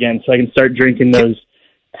warm out again so I can start drinking those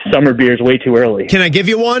summer beers way too early. Can I give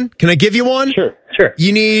you one? Sure.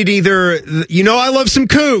 You need either, I love some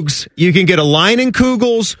Cougs. You can get a Lion and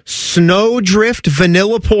Kugel's Snowdrift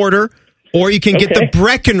Vanilla Porter, or you can get the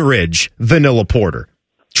Breckenridge Vanilla Porter.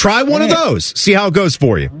 Try one of those. See how it goes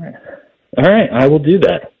for you. All right. I will do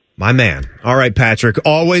that. My man. All right, Patrick.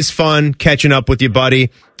 Always fun catching up with you, buddy.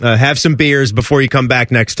 Have some beers before you come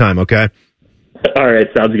back next time, okay? All right.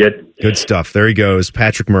 Sounds good. Good stuff. There he goes.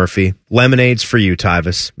 Patrick Murphy. Lemonades for you,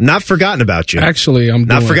 Tyvis. Not forgotten about you. Actually, I'm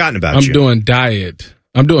doing diet.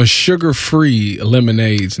 I'm doing sugar-free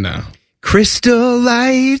lemonades now. Crystal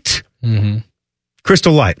Light. Mm-hmm.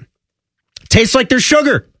 Crystal Light. Tastes like there's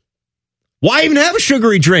sugar. Why even have a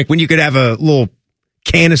sugary drink when you could have a little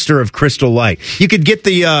canister of Crystal Light? You could get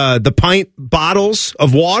the pint bottles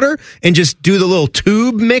of water and just do the little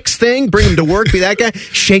tube mix thing, bring them to work, be that guy,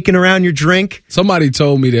 shaking around your drink. Somebody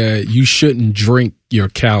told me that you shouldn't drink your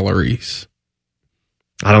calories.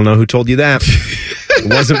 I don't know who told you that.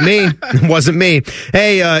 It wasn't me.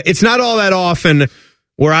 Hey, it's not all that often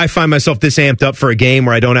where I find myself this amped up for a game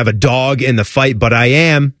where I don't have a dog in the fight, but I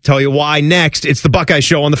am. Tell you why next. It's the Buckeye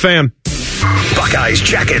Show on the Fan. Buckeyes,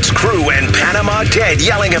 Jackets, crew, and Panama Ted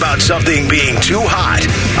yelling about something being too hot.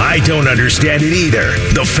 I don't understand it either.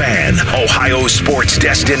 The Fan, Ohio sports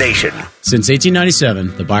destination. Since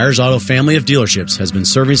 1897, the Byers Auto family of dealerships has been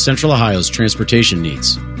serving Central Ohio's transportation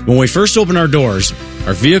needs. When we first opened our doors,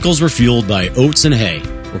 our vehicles were fueled by oats and hay,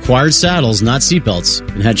 required saddles, not seatbelts,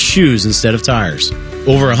 and had shoes instead of tires.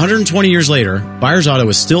 Over 120 years later, Byers Auto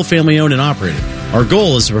is still family-owned and operated. Our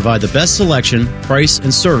goal is to provide the best selection, price,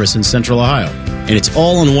 and service in Central Ohio. And it's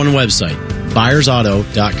all on one website,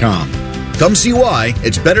 ByersAuto.com. Come see why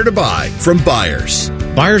it's better to buy from Byers.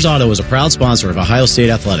 Byers Auto is a proud sponsor of Ohio State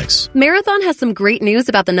Athletics. Marathon has some great news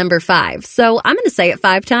about the number 5, so I'm going to say it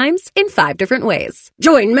 5 times in 5 different ways.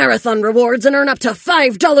 Join Marathon Rewards and earn up to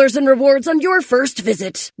 $5 in rewards on your first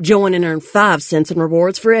visit. Join and earn 5 cents in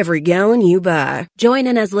rewards for every gallon you buy. Join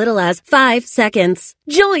in as little as 5 seconds.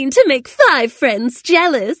 Join to make 5 friends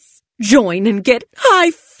jealous. Join and get high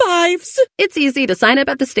fives. It's easy to sign up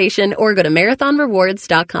at the station or go to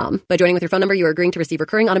marathonrewards.com. By joining with your phone number, you are agreeing to receive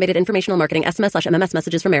recurring automated informational marketing SMS/MMS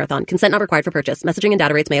messages from Marathon. Consent not required for purchase. Messaging and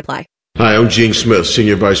data rates may apply. Hi, I'm Gene Smith,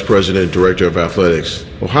 Senior Vice President, Director of Athletics.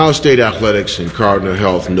 Ohio State Athletics and Cardinal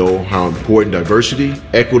Health know how important diversity,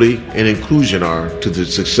 equity, and inclusion are to the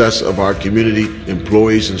success of our community,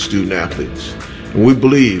 employees, and student athletes. And we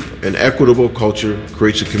believe an equitable culture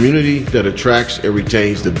creates a community that attracts and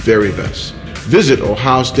retains the very best. Visit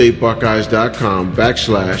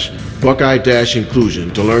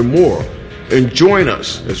ohiostatebuckeyes.com/Buckeye-inclusion to learn more and join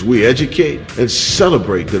us as we educate and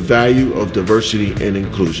celebrate the value of diversity and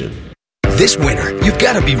inclusion. This winter, you've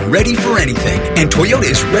got to be ready for anything, and Toyota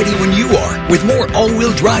is ready when you are, with more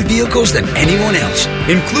all-wheel drive vehicles than anyone else,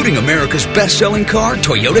 including America's best-selling car,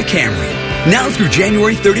 Toyota Camry. Now through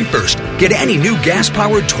January 31st, get any new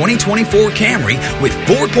gas-powered 2024 Camry with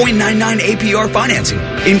 4.99 APR financing,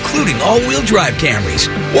 including all-wheel drive Camrys.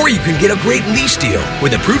 Or you can get a great lease deal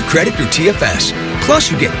with approved credit through TFS. Plus,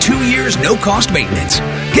 you get 2 years no-cost maintenance.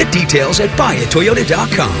 Get details at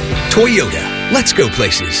buyatoyota.com. Toyota, let's go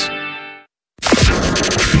places.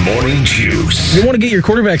 Morning Juice. You want to get your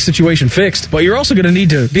quarterback situation fixed, but you're also going to need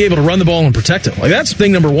to be able to run the ball and protect him. Like, that's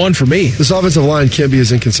thing number 1 for me. This offensive line can't be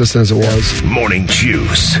as inconsistent as it was. Morning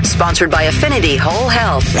Juice. Sponsored by Affinity Whole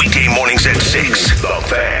Health. Weekday mornings at 6. The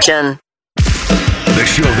Fan. the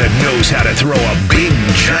show that knows how to throw a big,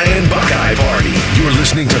 giant Buckeye party. You're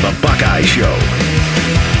listening to The Buckeye Show.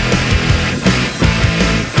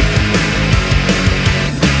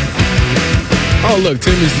 Oh, look,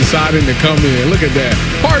 Tim is deciding to come in. Look at that.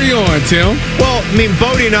 Party on, Tim. Well, I mean,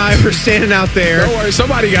 Bodie and I were standing out there. Don't worry,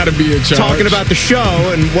 somebody got to be in charge. Talking about the show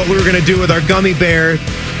and what we were going to do with our gummy bear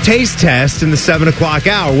taste test in the 7 o'clock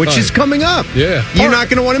hour, which is coming up. Yeah. You're not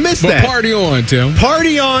going to want to miss that. Party on, Tim.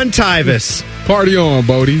 Party on, Tyvis. Party on,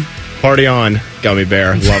 Bodie. Party on, gummy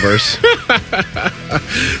bear lovers.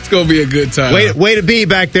 It's going to be a good time. Way to be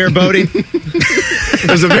back there, Bodie. It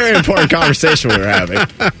was a very important conversation we were having.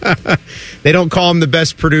 They don't call him the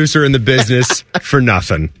best producer in the business for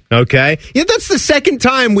nothing, okay? Yeah, that's the second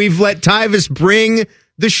time we've let Tyvis bring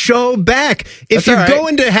the show back. If you're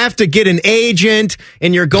going to have to get an agent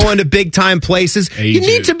and you're going to big-time places, you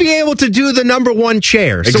need to be able to do the number one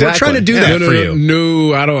chair. So we're trying to do that for you.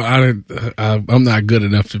 No, I'm not good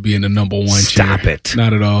enough to be in the number one chair. Stop it.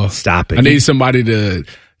 Not at all. Stop it. I need somebody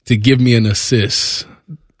to give me an assist.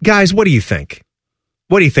 Guys, what do you think?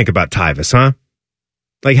 What do you think about Tyvis, huh?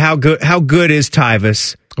 Like, how good is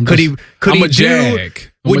Tyvis? Could he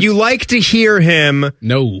jag. Would you like to hear him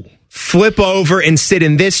flip over and sit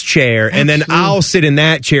in this chair, and then I'll sit in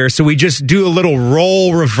that chair, so we just do a little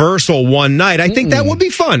role reversal one night? I think that would be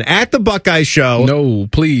fun. At the Buckeye Show. No,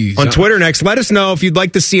 please. On Twitter next, let us know if you'd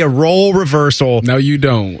like to see a role reversal. No, you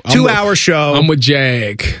don't. 2-hour show. I'm a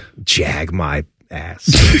jag. Jag my ass.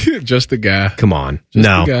 Just a guy. Come on.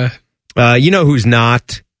 Just a guy. You know who's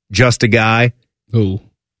not just a guy? Who?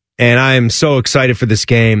 And I am so excited for this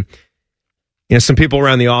game. You know, some people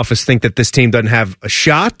around the office think that this team doesn't have a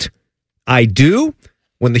shot. I do.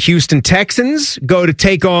 When the Houston Texans go to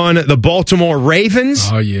take on the Baltimore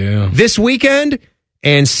Ravens this weekend,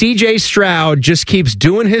 and CJ Stroud just keeps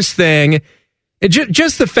doing his thing.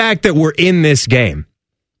 Just the fact that we're in this game.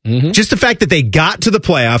 Mm-hmm. Just the fact that they got to the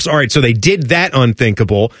playoffs. All right, so they did that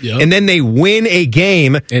unthinkable, and then they win a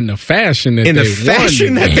game in the fashion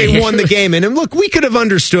that they won the game. And look, we could have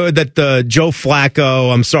understood that the Joe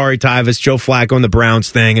Flacco, I'm sorry, Tyvis, Joe Flacco and the Browns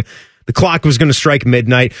thing, the clock was going to strike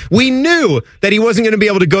midnight. We knew that he wasn't going to be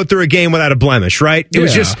able to go through a game without a blemish, right? It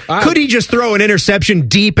was just, could he just throw an interception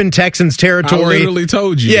deep in Texans territory? I literally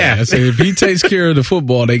told you. Yeah. I said, if he takes care of the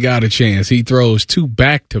football, they got a chance. He throws 2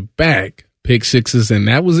 back-to-back pick sixes, and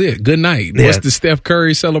that was it. Good night. What's the Steph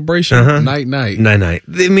Curry celebration? Night. Night.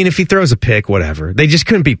 I mean, if he throws a pick, whatever. They just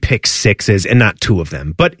couldn't be pick sixes and not 2 of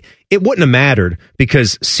them. But it wouldn't have mattered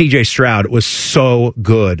because CJ Stroud was so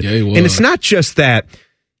good. Yeah, he was. And it's not just that,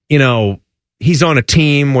 you know, he's on a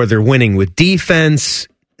team where they're winning with defense.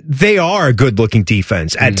 They are a good-looking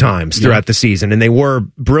defense at times throughout the season, and they were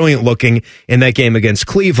brilliant-looking in that game against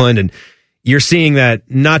Cleveland. And you're seeing that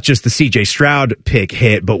not just the C.J. Stroud pick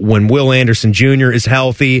hit, but when Will Anderson Jr. is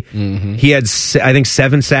healthy, he had, I think,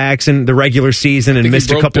 7 sacks in the regular season and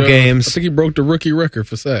missed a couple games. I think he broke the rookie record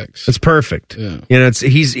for sacks. That's perfect. Yeah. You know,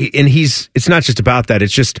 it's not just about that.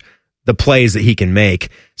 It's just the plays that he can make.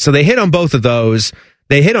 So they hit on both of those.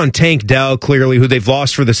 They hit on Tank Dell, clearly, who they've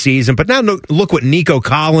lost for the season. But now look what Nico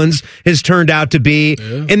Collins has turned out to be.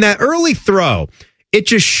 Yeah. In that early throw, it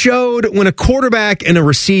just showed when a quarterback and a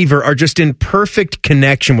receiver are just in perfect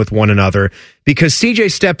connection with one another, because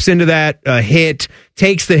CJ steps into that hit,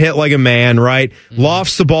 takes the hit like a man, right?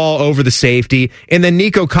 Lofts the ball over the safety, and then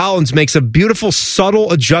Nico Collins makes a beautiful,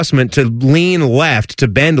 subtle adjustment to lean left, to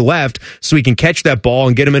bend left, so he can catch that ball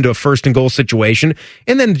and get him into a first and goal situation.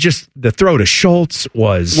 And then just the throw to Schultz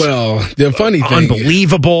was the funny thing,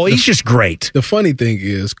 unbelievable. He's just great. The funny thing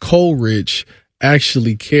is, Coleridge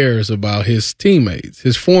actually cares about his teammates,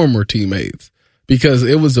 his former teammates, because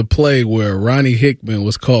it was a play where Ronnie Hickman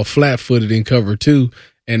was caught flat-footed in cover 2,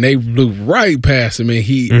 and they blew right past him, and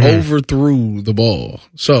he overthrew the ball.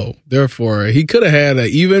 So, therefore, he could have had an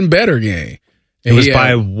even better game. It was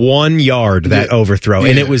by 1 yard, that overthrow,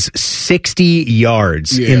 and it was 60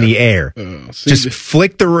 yards in the air. Just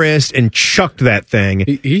flicked the wrist and chucked that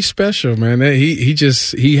thing. He's special, man. He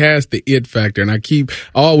has the it factor, and I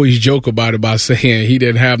always joke about it by saying he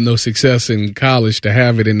didn't have no success in college to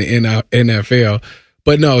have it in the NFL.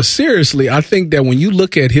 But no, seriously, I think that when you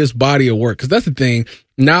look at his body of work, because that's the thing,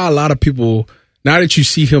 now a lot of people, now that you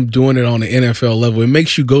see him doing it on the NFL level, it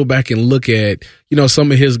makes you go back and look at,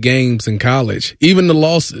 some of his games in college, even the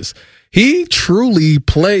losses. He truly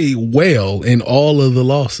played well in all of the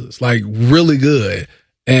losses, like really good.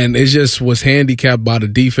 And it just was handicapped by the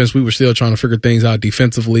defense. We were still trying to figure things out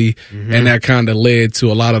defensively, and that kind of led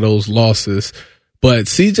to a lot of those losses. But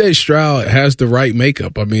CJ Stroud has the right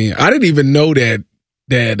makeup. I mean, I didn't even know that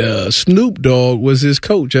that Snoop Dogg was his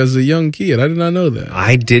coach as a young kid. I did not know that.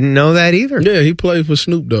 I didn't know that either. Yeah, he played for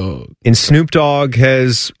Snoop Dogg. And Snoop Dogg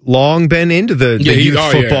has long been into the youth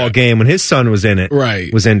football game. When his son was in it,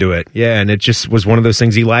 was into it. Yeah, and it just was one of those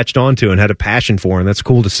things he latched onto and had a passion for, and that's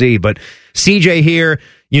cool to see. But CJ here,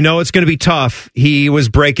 you know it's going to be tough. He was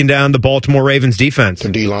breaking down the Baltimore Ravens defense. The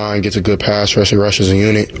D-line gets a good pass rush, it rushes a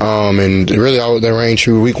unit. And really, that rang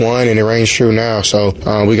true week one, and it rings true now. So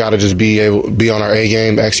we got to just be on our A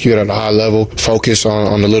game, execute at a high level, focus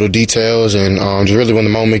on the little details, and just really when the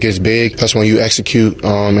moment gets big, that's when you execute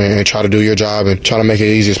and try to do your job and try to make it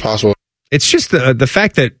as easy as possible. It's just the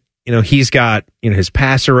fact that he's got his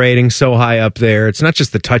passer rating so high up there. It's not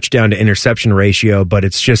just the touchdown to interception ratio, but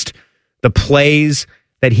it's just the plays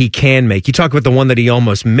that he can make. You talk about the one that he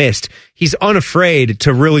almost missed. He's unafraid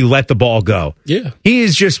to really let the ball go. Yeah. He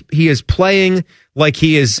is playing like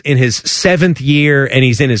he is in his 7th year and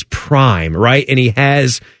he's in his prime, right? And he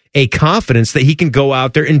has a confidence that he can go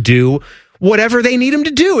out there and do whatever they need him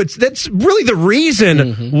to do. That's really the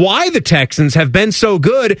reason why the Texans have been so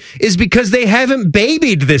good, is because they haven't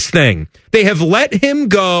babied this thing. They have let him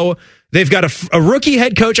go. They've got a rookie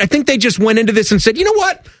head coach. I think they just went into this and said, you know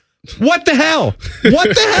what? What the hell? What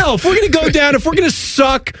the hell? If we're going to go down, if we're going to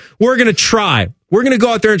suck, we're going to try. We're going to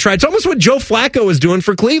go out there and try. It's almost what Joe Flacco was doing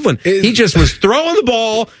for Cleveland. He just was throwing the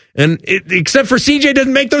ball, and except for CJ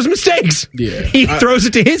doesn't make those mistakes. Yeah, he throws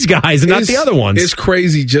it to his guys and not the other ones. It's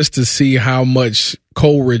crazy just to see how much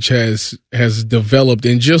Coleridge has developed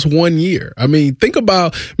in just 1 year. I mean, think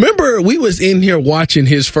about, remember we was in here watching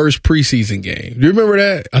his first preseason game. Do you remember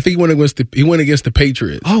that? I think he went against the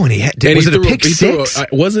Patriots. Oh, and was it a pick six?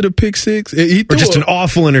 Was it a pick six? Or just an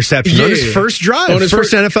awful interception on his first drive, on his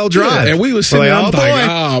first NFL drive. Yeah, and we was sitting there,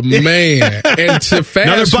 oh man. And to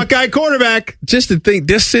another Buckeye quarterback. Just to think,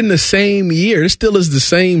 this in the same year, this still is the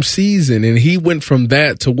same season, and he went from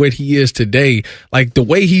that to what he is today. Like the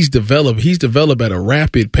way he's developed at a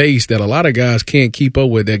rapid pace that a lot of guys can't keep up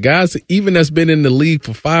with, that guys even that's been in the league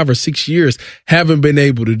for 5 or 6 years haven't been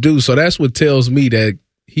able to do. So that's what tells me that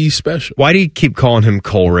he's special. Why do you keep calling him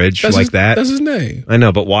Coleridge that? That's his name. I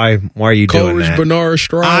know, but why are you doing that? Coleridge Bernard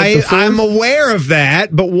Stroud. I'm aware of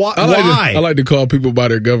that, but why? I like to call people by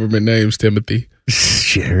their government names, Timothy.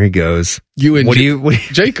 Here he goes. You and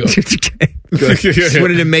Jacob. Jacob. Just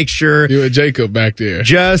wanted to make sure. You and Jacob back there.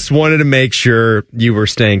 Just wanted to make sure you were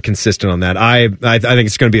staying consistent on that. I think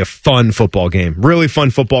it's going to be a fun football game. Really fun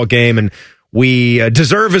football game. And we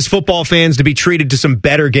deserve as football fans to be treated to some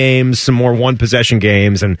better games, some more one-possession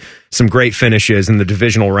games, and some great finishes in the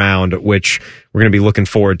divisional round, which we're going to be looking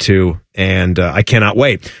forward to. And I cannot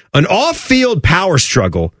wait. An off-field power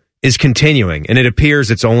struggle is continuing, and it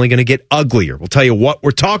appears it's only going to get uglier. We'll tell you what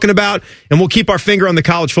we're talking about, and we'll keep our finger on the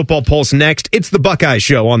college football pulse next. It's the Buckeye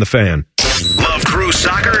Show on The Fan. Love Crew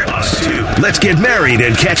Soccer? Us too. Let's get married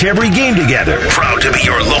and catch every game together. Proud to be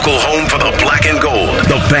your local home for the black and gold.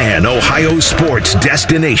 The Fan, Ohio sports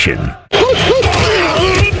destination.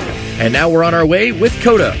 And now we're on our way with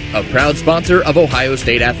Coda, a proud sponsor of Ohio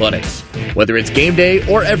State Athletics. Whether it's game day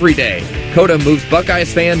or every day, Coda moves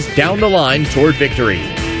Buckeyes fans down the line toward victory.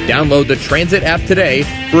 Download the Transit app today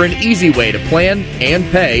for an easy way to plan and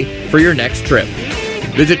pay for your next trip.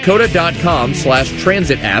 Visit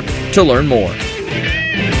coda.com/transit app to learn more.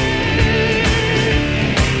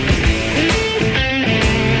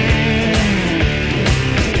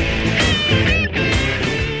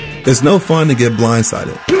 It's no fun to get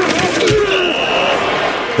blindsided.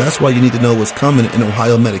 That's why you need to know what's coming in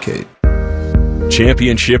Ohio Medicaid.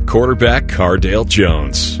 Championship quarterback Cardale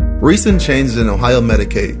Jones. Recent changes in Ohio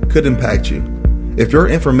Medicaid could impact you. If your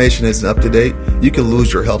information isn't up to date, you could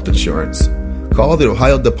lose your health insurance. Call the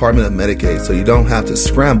Ohio Department of Medicaid so you don't have to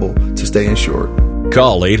scramble to stay insured.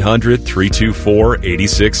 Call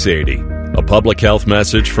 800-324-8680. A public health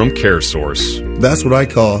message from CareSource. That's what I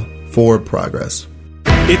call forward progress.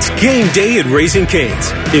 It's game day at Raising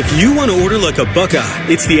Cane's. If you want to order like a Buckeye,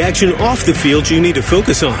 it's the action off the field you need to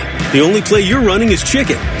focus on. The only play you're running is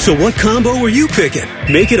chicken. So what combo are you picking?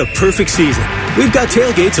 Make it a perfect season. We've got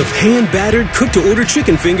tailgates of hand-battered, cooked-to-order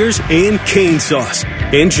chicken fingers and cane sauce.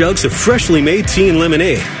 And jugs of freshly made tea and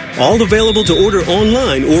lemonade. All available to order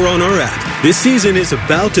online or on our app. This season is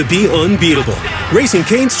about to be unbeatable. Raising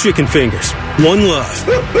Cane's Chicken Fingers. One love.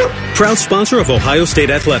 Proud sponsor of Ohio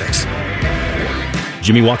State Athletics.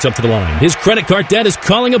 Jimmy walks up to the line. His credit card debt is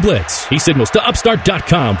calling a blitz. He signals to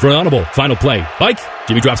Upstart.com for an audible. Final play. Bike.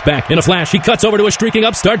 Jimmy drops back. In a flash, he cuts over to a streaking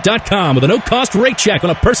Upstart.com with a no-cost rate check on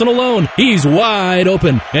a personal loan. He's wide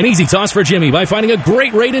open. An easy toss for Jimmy by finding a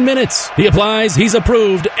great rate in minutes. He applies, he's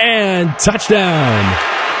approved, and touchdown.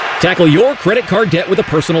 Tackle your credit card debt with a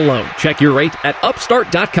personal loan. Check your rate at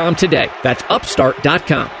upstart.com today. That's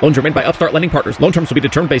upstart.com. Loans are made by Upstart Lending Partners. Loan terms will be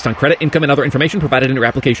determined based on credit, income, and other information provided in your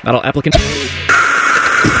application. Not all applicants.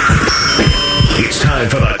 It's time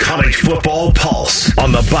for the College Football Pulse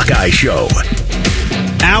on the Buckeye Show.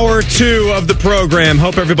 Hour 2 of the program.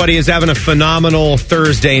 Hope everybody is having a phenomenal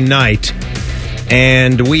Thursday night.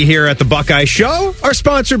 And we here at the Buckeye Show are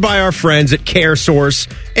sponsored by our friends at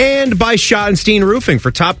CareSource and by Schottenstein Roofing.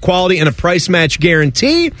 For top quality and a price match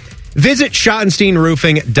guarantee, visit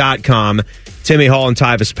SchottensteinRoofing.com. Timmy Hall and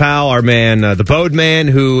Tyvis Powell, our man, the Bodeman,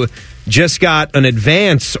 who just got an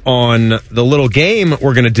advance on the little game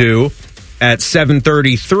we're going to do at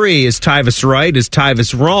 7:33. Is Tyvis right? Is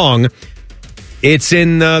Tyvis wrong? It's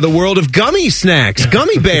in the world of gummy snacks.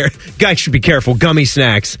 Gummy bear. Guys should be careful. Gummy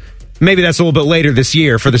snacks. Maybe that's a little bit later this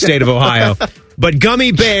year for the state of Ohio. But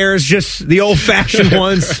gummy bears, just the old-fashioned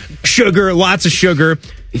ones. Sugar, lots of sugar.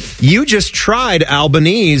 You just tried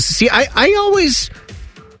Albanese. See, I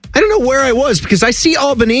don't know where I was because I see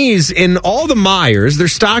Albanese in all the Myers. They're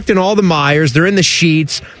stocked in all the Myers. They're in the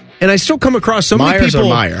sheets. And I still come across so many people. Myers or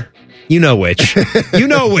Meyer? You know which. You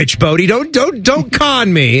know which, Bodie. Don't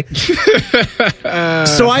con me.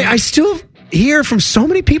 So I still hear from so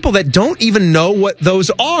many people that don't even know what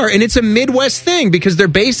those are, and it's a Midwest thing because they're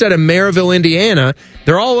based out of Maryville, Indiana.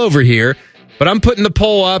 They're all over here, but I'm putting the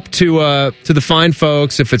poll up to the fine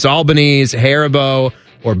folks if it's Albanese, Haribo,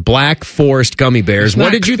 or Black Forest gummy bears.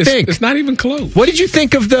 What did you think? It's not even close. What did you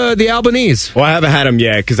think of the Albanese? Well, I haven't had them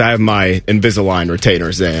yet because I have my Invisalign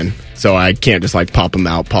retainers in, so I can't just like pop them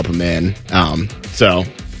out, pop them in. So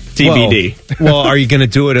TBD. Well, are you going to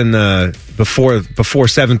do it in the before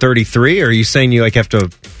 7:33? Or are you saying you like have to?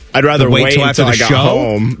 I'd rather wait till after until the I got show?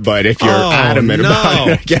 home. But if you're adamant about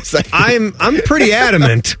it, I guess I'm pretty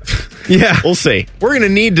adamant. Yeah, we'll see. We're going to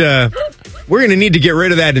need to get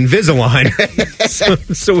rid of that Invisalign.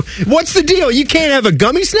 so what's the deal? You can't have a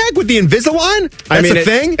gummy snack with the Invisalign? That's a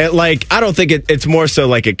thing? I don't think it's more so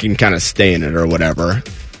like it can kind of stay in it or whatever.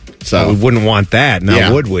 So we wouldn't want that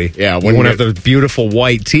now, would we? Yeah. We wouldn't have those beautiful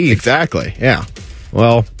white teeth. Exactly, yeah.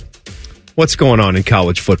 Well, what's going on in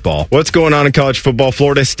college football? What's going on in college football?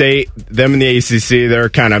 Florida State, them and the ACC, they're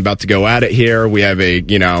kind of about to go at it here. We have a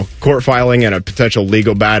court filing and a potential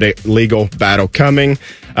legal battle coming.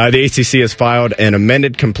 The ACC has filed an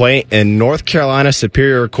amended complaint in North Carolina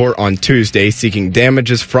Superior Court on Tuesday seeking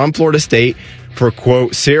damages from Florida State for,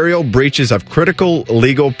 quote, serial breaches of critical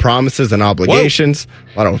legal promises and obligations.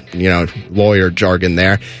 Whoa. A lot of, lawyer jargon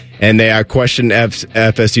there. And they question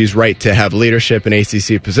FSU's right to have leadership in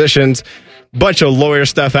ACC positions. Bunch of lawyer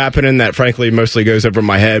stuff happening that, frankly, mostly goes over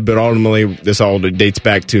my head. But ultimately, this all dates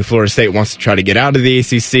back to Florida State wants to try to get out of the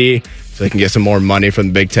ACC so they can get some more money from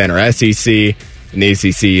the Big Ten or SEC. And the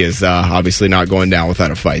ACC is obviously not going down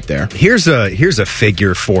without a fight there. Here's a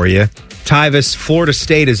figure for you. Tyvis, Florida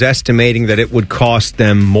State is estimating that it would cost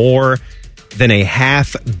them more than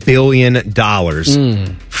 $500 million,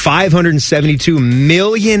 $572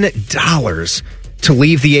 million to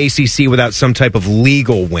leave the ACC without some type of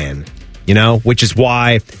legal win, which is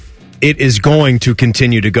why it is going to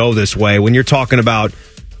continue to go this way. When you're talking about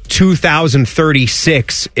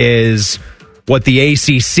 2036 is what the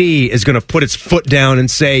ACC is going to put its foot down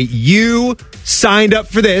and say, you signed up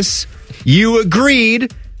for this, you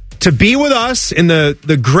agreed to be with us in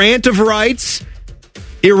the grant of rights,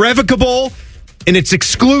 irrevocable, and it's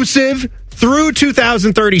exclusive through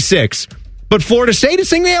 2036. But Florida State is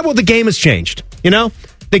saying, well, the game has changed.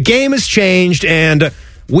 The game has changed, and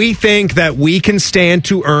we think that we can stand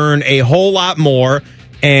to earn a whole lot more.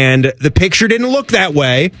 And the picture didn't look that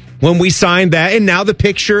way when we signed that, and now the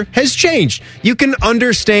picture has changed. You can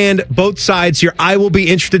understand both sides here. I will be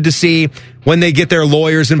interested to see when they get their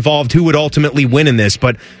lawyers involved who would ultimately win in this.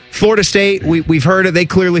 But Florida State, we've heard it. They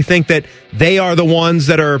clearly think that they are the ones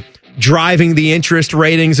that are driving the interest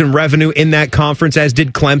ratings and revenue in that conference, as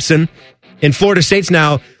did Clemson. And Florida State's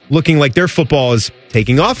now looking like their football is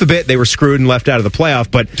taking off a bit. They were screwed and left out of the playoff,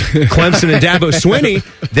 but Clemson and Dabo Swinney,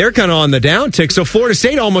 they're kind of on the downtick. So Florida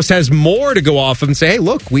State almost has more to go off of and say, hey,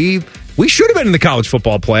 look, we should have been in the college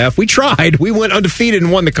football playoff. We tried. We went undefeated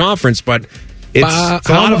and won the conference, but it's a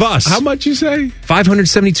lot of us. How much you say?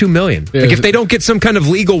 $572 million. Yeah. Like if they don't get some kind of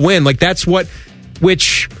legal win, like that's their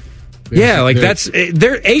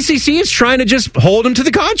ACC is trying to just hold them to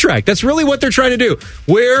the contract. That's really what they're trying to do.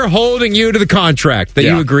 We're holding you to the contract that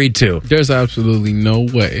you agreed to. There's absolutely no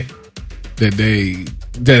way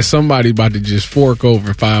that somebody about to just fork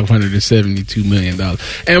over $572 million.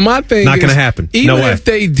 And my thing not going to happen. Even no way. if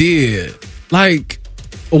they did, like,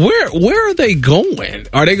 Where are they going?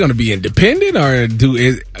 Are they going to be independent, or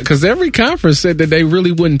because every conference said that they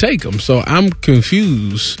really wouldn't take them? So I'm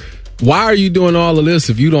confused. Why are you doing all of this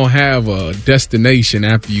if you don't have a destination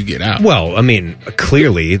after you get out? Well, I mean,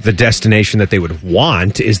 clearly the destination that they would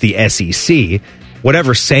want is the SEC.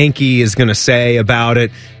 Whatever Sankey is going to say about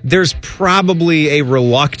it, there's probably a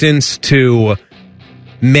reluctance to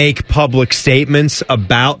make public statements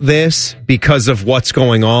about this because of what's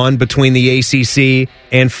going on between the ACC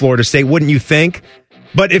and Florida State, wouldn't you think?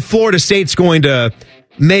 But if Florida State's going to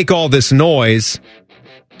make all this noise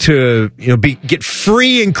to get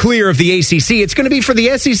free and clear of the ACC, it's going to be for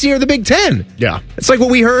the SEC or the Big Ten. Yeah. It's like what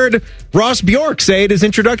we heard Ross Bjork say at his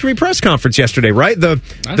introductory press conference yesterday, right? The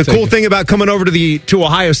cool thing about coming over to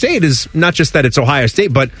Ohio State is not just that it's Ohio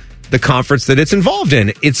State, but the conference that it's involved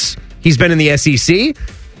in. He's been in the SEC.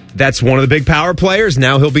 That's one of the big power players.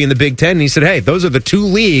 Now he'll be in the Big Ten. And he said, hey, those are the two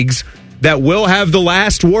leagues that will have the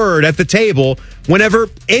last word at the table whenever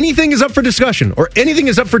anything is up for discussion or anything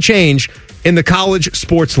is up for change in the college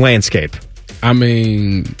sports landscape. I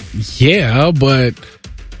mean, yeah, but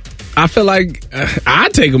I feel like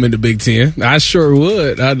I'd take them in the Big Ten. I sure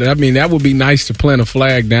would. I mean, that would be nice to plant a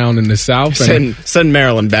flag down in the South. Send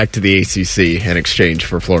Maryland back to the ACC in exchange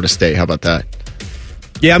for Florida State. How about that?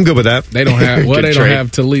 Yeah, I'm good with that. They don't have they don't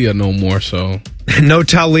have Talia no more, so no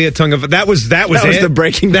Talia Tunga. That was the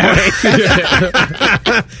breaking point.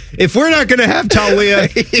 If we're not going to have Talia,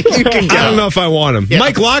 I don't know if I want him. Yeah.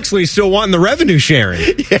 Mike Loxley's still wanting the revenue sharing.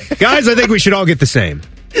 Yeah. Guys, I think we should all get the same.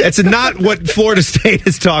 That's not what Florida State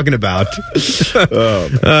is talking about.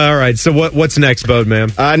 All right, so what's next,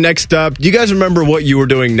 Bodeman? Next up, do you guys remember what you were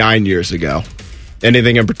doing 9 years ago?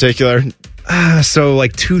 Anything in particular? So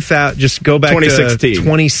like 2000, just go back 2016. to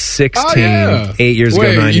 2016, oh, yeah. 8 years ago,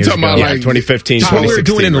 9 years ago. You talking about like 2015, just what we were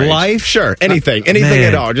doing in life? Sure, anything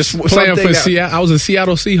at all. Just playing for Seattle. I was a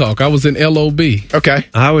Seattle Seahawk. I was in LOB. Okay.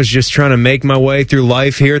 I was just trying to make my way through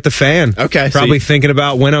life here at the Fan. Okay. Probably thinking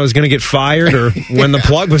about when I was going to get fired or when the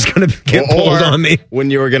plug was going to get pulled on me.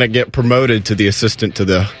 When you were going to get promoted to the assistant to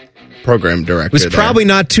the program director. It was probably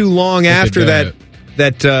not too long after that.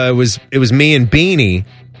 It was me and Beanie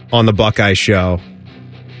on the Buckeye show.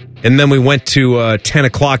 And then we went to 10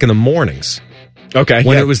 o'clock in the mornings. Okay.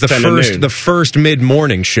 When it was the first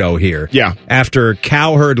mid-morning show here. Yeah. After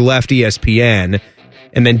Cowherd left ESPN,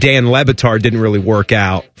 and then Dan Lebatard didn't really work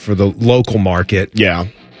out for the local market. Yeah.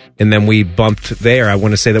 And then we bumped there. I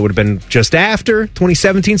want to say that would have been just after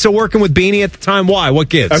 2017. So working with Beanie at the time. Why? What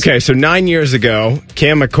gives? Okay, so 9 years ago,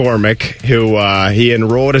 Cam McCormick, who he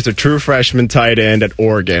enrolled as a true freshman tight end at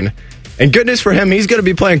Oregon. And goodness for him, he's going to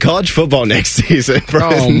be playing college football next season. For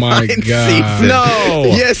his my God. Season. No.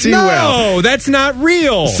 Yes, he will. No, that's not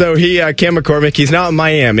real. So Cam McCormick, he's now in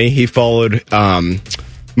Miami. He followed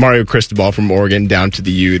Mario Cristobal from Oregon down to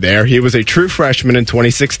the U there. He was a true freshman in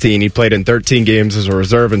 2016. He played in 13 games as a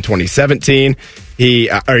reserve in 2017.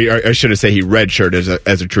 I should have said he redshirted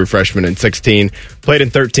as a true freshman in 16. Played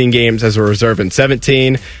in 13 games as a reserve in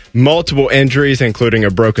 17. Multiple injuries, including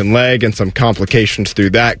a broken leg and some complications through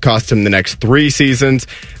that, cost him the next 3 seasons.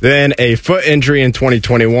 Then a foot injury in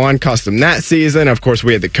 2021 cost him that season. Of course,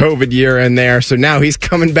 we had the COVID year in there. So now he's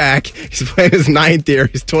coming back. He's playing his 9th year.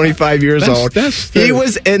 He's 25 years old. He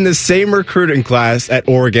was in the same recruiting class at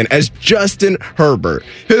Oregon as Justin Herbert,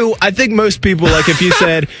 who I think most people, like if you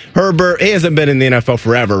said Herbert, he hasn't been in the NFL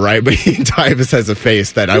forever, right? But Tyvis has a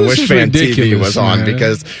face that I wish Fan TV was on,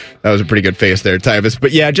 because that was a pretty good face there, Tyvis.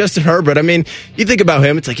 But yeah, Justin Herbert, I mean, you think about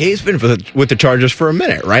him, it's like, hey, he's been with the Chargers for a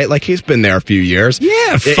minute, right? Like, he's been there a few years.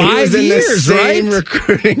 Yeah, 5 years, right? Same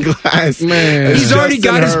recruiting class. Man. He's already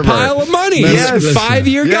got his pile of money. He's a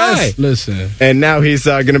 5-year guy. Listen. And now he's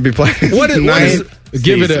going to be playing. What does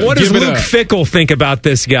Luke Fickell think about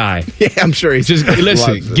this guy? Yeah, I'm sure he's just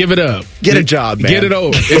listen. Give it up. Get a job, man. Get it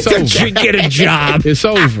over. It's over. Get a job. It's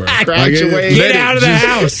over. Graduate. Get out of the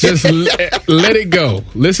house. Just let it go.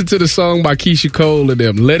 Listen to the song by Keisha Cole and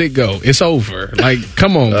them. Let it go. It's over. Like,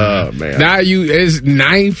 come on, man. Now it's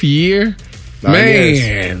 9th year.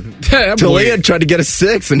 Man, Talia tried to get a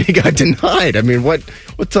 6 and he got denied. I mean,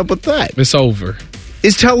 what's up with that? It's over.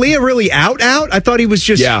 Is Talia really out? I thought he was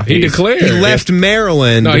just... Yeah, he declared. He left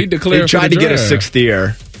Maryland. No, he declared. He tried to get a 6th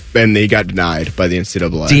year, and he got denied by the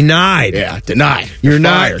NCAA. Denied? Yeah, denied. You're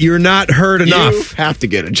not heard enough. You have to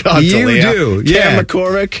get a job, You Talia. do, Cam yeah.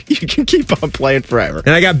 McCormick, you can keep on playing forever.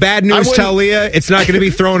 And I got bad news, Talia. It's not going to be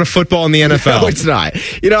throwing a football in the NFL. No, it's not.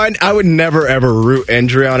 I would never, ever root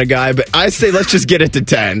injury on a guy, but I say let's just get it to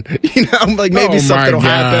 10. Like maybe something will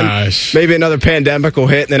happen. Maybe another pandemic will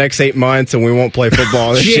hit in the next 8 months and we won't play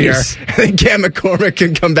football this year. And then Cam McCormick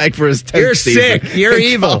can come back for his 10th season. You're sick. You're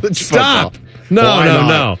evil. Stop.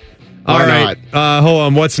 No. All Why right. Hold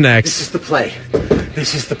on. What's next? This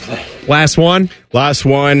is the play. Last one? Last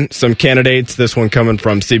one. Some candidates. This one coming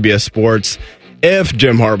from CBS Sports. If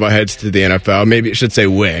Jim Harbaugh heads to the NFL, maybe it should say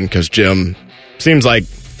when, because Jim seems like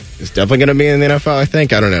he's definitely going to be in the NFL, I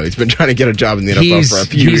think. I don't know. He's been trying to get a job in the NFL for a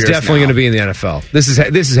few years. He's definitely going to be in the NFL. This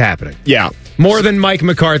is happening. Yeah. More than Mike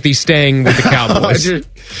McCarthy staying with the Cowboys.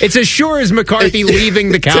 It's as sure as McCarthy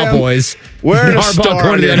leaving the Cowboys. Wearing a Harbaugh star going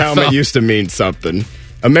on to your the helmet NFL. used to mean something.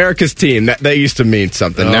 America's team, that used to mean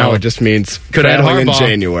something. Oh. Now it just means Could have had failing in Harbaugh.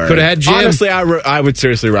 January. Could have had Jim. Honestly, I would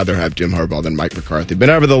seriously rather have Jim Harbaugh than Mike McCarthy. But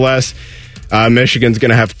nevertheless, Michigan's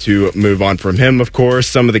going to have to move on from him, of course.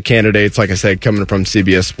 Some of the candidates, like I said, coming from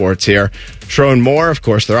CBS Sports here. Sharon Moore, of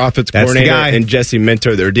course, their offense That's the coordinator, guy. and Jesse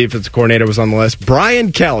Minter, their defensive coordinator, was on the list.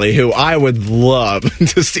 Brian Kelly, who I would love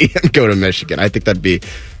to see him go to Michigan. I think that'd be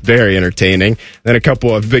very entertaining. Then a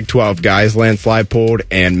couple of Big 12 guys, Lance Leipold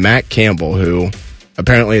and Matt Campbell, who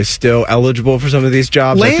apparently is still eligible for some of these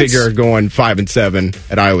jobs. Lance? I figure going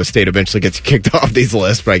 5-7 at Iowa State eventually gets kicked off these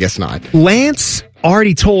lists, but I guess not. Lance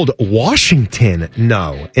already told Washington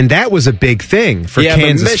no, and that was a big thing for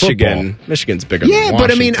Kansas but Michigan, football. Michigan's bigger than Yeah, Washington.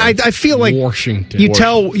 but I mean, I feel like Washington. You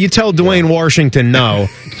tell Dwayne Washington no.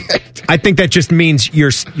 I think that just means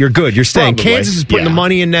you're good. You're staying. Probably, Kansas is putting yeah. the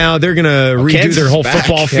money in now. They're going to redo Kansas their whole is back,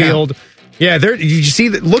 football yeah. field. Yeah, you see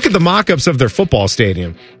that? Look at the mock-ups of their football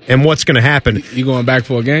stadium and what's going to happen. You going back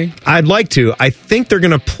for a game? I'd like to. I think they're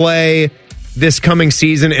going to play this coming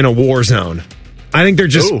season in a war zone. I think they're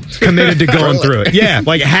just committed to going through it. Yeah,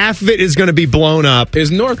 like half of it is going to be blown up.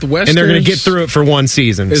 Is Northwestern, and they're going to get through it for one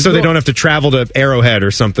season, so they don't have to travel to Arrowhead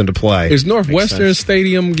or something to play. Is Northwestern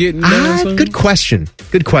Stadium getting done? Good question.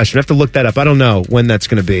 Good question. I have to look that up. I don't know when that's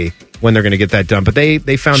going to be, when they're going to get that done. But they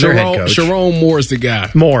found their head coach. Sharon Moore's the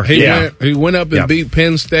guy. Moore, He went up and beat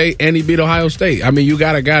Penn State, and he beat Ohio State. I mean, you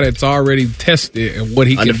got a guy that's already tested and what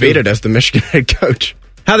he undefeated can do. as the Michigan head coach.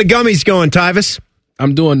 How the gummies going, Tyvis?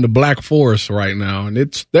 I'm doing the Black Forest right now, and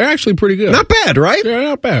they're actually pretty good. Not bad, right? Yeah,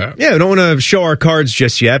 not bad. Yeah, we don't want to show our cards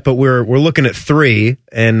just yet, but we're looking at 3,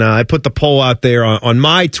 and I put the poll out there on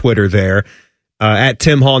my Twitter there, at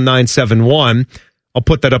TimHall971. I'll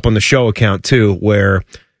put that up on the show account, too, where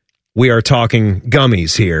we are talking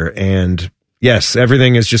gummies here, and yes,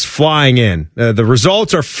 everything is just flying in. The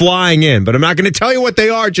results are flying in, but I'm not going to tell you what they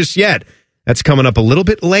are just yet. That's coming up a little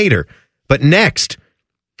bit later. But next,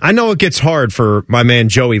 I know it gets hard for my man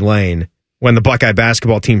Joey Lane when the Buckeye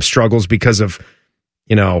basketball team struggles because of,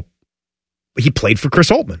 he played for Chris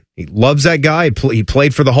Holtmann. He loves that guy. He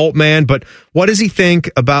played for the Holtman. But what does he think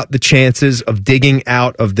about the chances of digging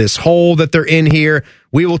out of this hole that they're in here?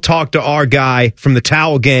 We will talk to our guy from the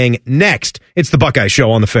Towel Gang next. It's the Buckeye Show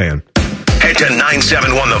on The Fan. Head to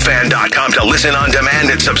 971thefan.com to listen on demand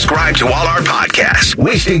and subscribe to all our podcasts.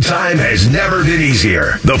 Wasting time has never been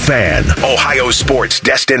easier. The Fan, Ohio sports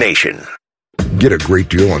destination. Get a great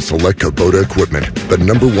deal on select Kubota equipment, the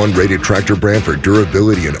 #1 rated tractor brand for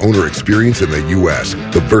durability and owner experience in the U.S.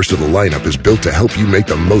 The versatile lineup is built to help you make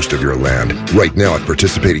the most of your land. Right now at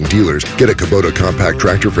participating dealers, get a Kubota compact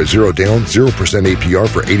tractor for 0 down, 0% APR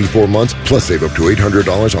for 84 months, plus save up to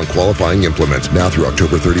 $800 on qualifying implements. Now through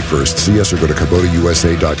October 31st. See us or go to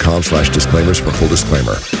KubotaUSA.com/disclaimers for full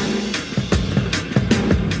disclaimer.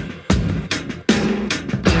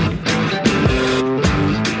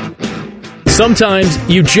 Sometimes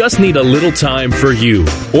you just need a little time for you.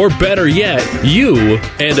 Or better yet, you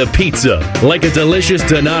and a pizza. Like a delicious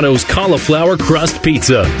Donato's cauliflower crust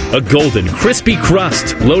pizza. A golden, crispy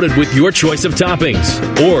crust loaded with your choice of toppings.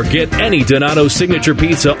 Or get any Donato signature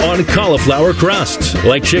pizza on cauliflower crust.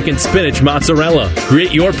 Like chicken spinach mozzarella.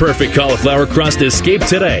 Create your perfect cauliflower crust escape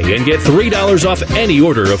today and get $3 off any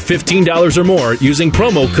order of $15 or more using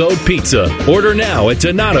promo code PIZZA. Order now at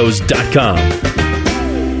Donatos.com.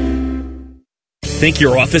 Think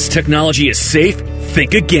your office technology is safe?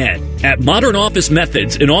 Think again. At Modern Office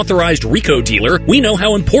Methods, an authorized RICO dealer, we know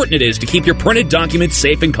how important it is to keep your printed documents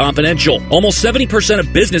safe and confidential. Almost 70%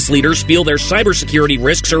 of business leaders feel their cybersecurity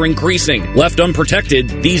risks are increasing. Left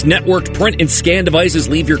unprotected, these networked print and scan devices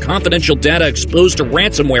leave your confidential data exposed to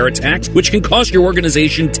ransomware attacks, which can cost your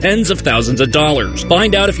organization tens of thousands of dollars.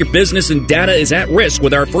 Find out if your business and data is at risk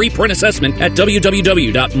with our free print assessment at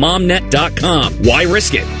www.momnet.com. Why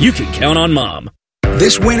risk it? You can count on Mom.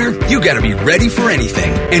 This winter, you gotta be ready for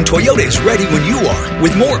anything. And Toyota is ready when you are,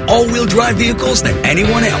 with more all-wheel drive vehicles than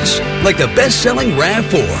anyone else. Like the best-selling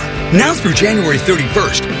RAV4. Now through January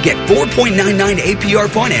 31st, get 4.99 APR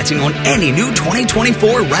financing on any new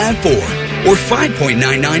 2024 RAV4. Or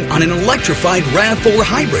 5.99 on an electrified RAV4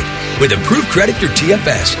 hybrid. With approved credit through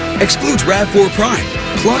TFS. Excludes RAV4 Prime.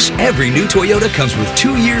 Plus, every new Toyota comes with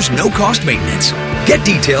 2 years no-cost maintenance. Get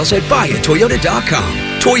details at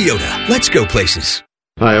buyatoyota.com. Toyota, let's go places.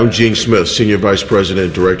 Hi, I'm Gene Smith, Senior Vice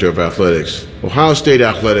President, Director of Athletics. Ohio State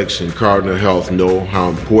Athletics and Cardinal Health know how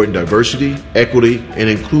important diversity, equity, and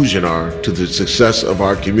inclusion are to the success of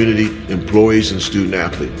our community, employees, and student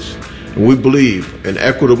athletes. And we believe an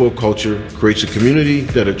equitable culture creates a community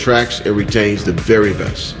that attracts and retains the very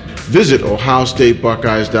best. Visit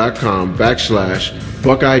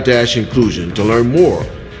ohiostatebuckeyes.com/Buckeye-inclusion to learn more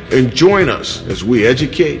and join us as we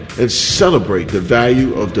educate and celebrate the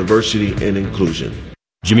value of diversity and inclusion.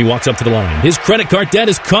 Jimmy walks up to the line. His credit card debt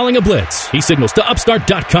is calling a blitz. He signals to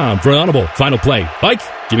Upstart.com for an audible. Final play. Bike.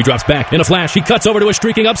 Jimmy drops back. In a flash, he cuts over to a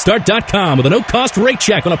streaking Upstart.com with a no-cost rate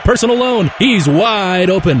check on a personal loan. He's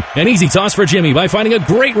wide open. An easy toss for Jimmy by finding a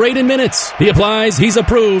great rate in minutes. He applies, he's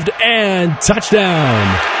approved, and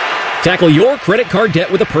touchdown. Tackle your credit card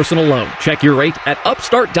debt with a personal loan. Check your rate at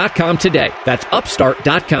Upstart.com today. That's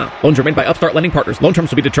Upstart.com. Loans are made by Upstart Lending Partners. Loan terms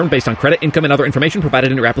will be determined based on credit, income, and other information provided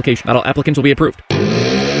in your application. Not all applicants will be approved.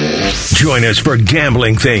 Join us for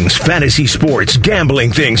gambling things, fantasy sports,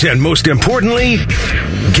 gambling things, and most importantly,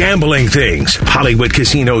 gambling things. Hollywood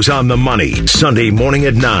Casinos on the Money, Sunday morning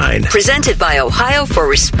at 9. Presented by Ohio for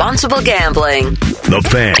Responsible Gambling. The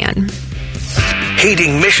Fan.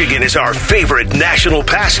 Hating Michigan is our favorite national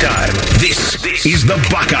pastime. This is the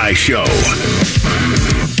Buckeye Show.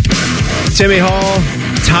 Timmy Hall,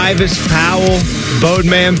 Tyvis, Powell,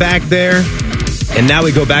 Bodeman back there. And now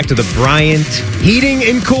we go back to the Bryant Heating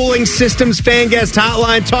and Cooling Systems fan guest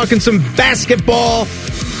hotline, talking some basketball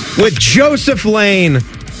with Joseph Lane,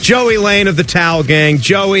 Joey Lane of the Towel Gang.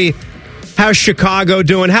 Joey, how's Chicago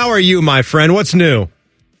doing? How are you, my friend? What's new?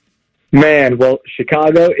 Man, well,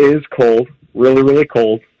 Chicago is cold, really, really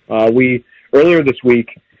cold. Earlier this week,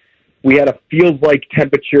 we had a feels-like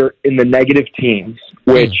temperature in the negative teens,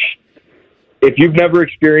 which, if you've never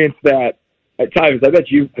experienced that, at times, I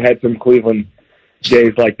bet you've had some Cleveland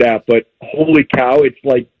days like that, but holy cow, it's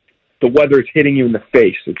like the weather's hitting you in the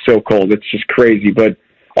face. It's so cold. It's just crazy, but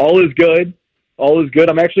all is good. All is good.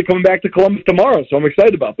 I'm actually coming back to Columbus tomorrow, so I'm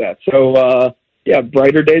excited about that. So, yeah,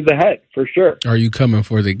 brighter days ahead, for sure. Are you coming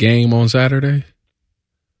for the game on Saturday?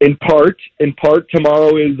 In part,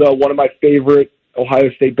 tomorrow is one of my favorite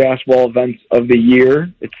Ohio State basketball events of the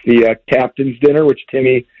year. It's the Captain's Dinner, which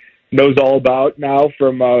Timmy knows all about now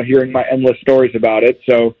from hearing my endless stories about it.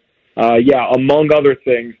 So, yeah, among other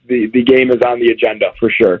things, the game is on the agenda for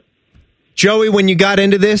sure. Joey, when you got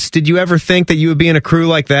into this, did you ever think that you would be in a crew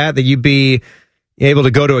like that you'd be able to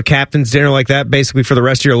go to a captain's dinner like that basically for the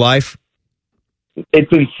rest of your life?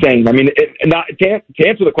 It's insane. I mean, to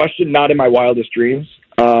answer the question, not in my wildest dreams.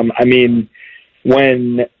 I mean,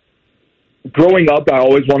 when growing up, I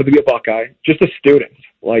always wanted to be a Buckeye, just a student.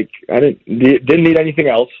 Like, I didn't need anything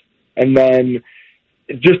else. And then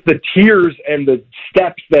just the tears and the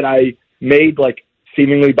steps that I made, like,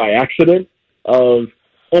 seemingly by accident of,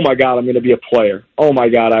 oh my God, I'm going to be a player. Oh my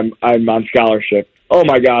God, I'm on scholarship. Oh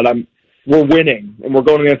my God, we're winning and we're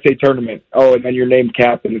going to the state tournament. Oh, and then you're named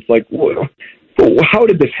captain. It's like, whoa, how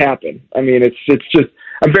did this happen? I mean, it's just,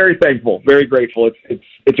 I'm very thankful, very grateful.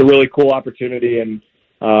 It's a really cool opportunity, and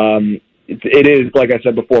it is, like I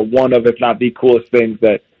said before, one of, if not the coolest things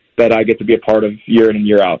that I get to be a part of year in and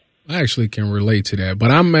year out. I actually can relate to that,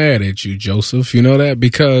 but I'm mad at you, Joseph. You know that?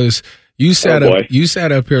 Because you sat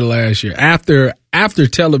up here last year after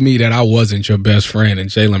telling me that I wasn't your best friend and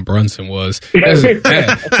Jalen Brunson was.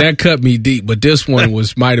 That cut me deep, but this one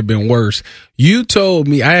might have been worse. You told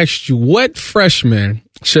me, I asked you, what freshman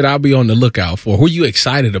should I be on the lookout for? Who are you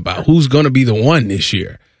excited about? Who's going to be the one this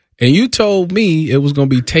year? And you told me it was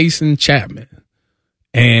going to be Taysom Chapman.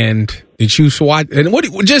 And did you watch? And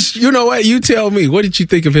you know what? You tell me. What did you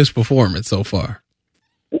think of his performance so far?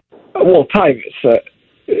 Well, Tyvis,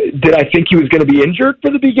 did I think he was going to be injured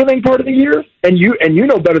for the beginning part of the year? And you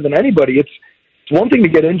know better than anybody. It's one thing to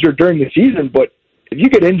get injured during the season, but if you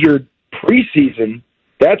get injured preseason,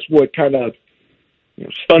 that's what kind of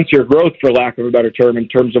stunts your growth, for lack of a better term, in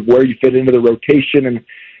terms of where you fit into the rotation and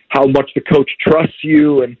how much the coach trusts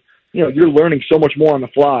you. And you're learning so much more on the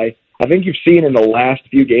fly. I think you've seen in the last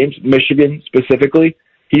few games, Michigan specifically,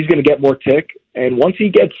 he's going to get more tick. And once he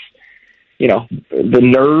gets, the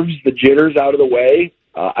nerves, the jitters out of the way,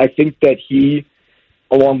 I think that he,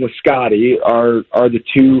 along with Scotty, are the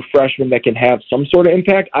two freshmen that can have some sort of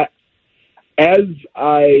impact. As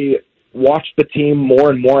I watch the team more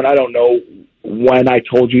and more, and I don't know when I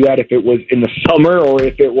told you that, if it was in the summer or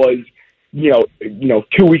if it was,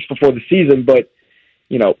 2 weeks before the season, but,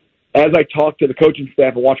 as I talked to the coaching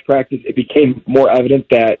staff and watched practice, it became more evident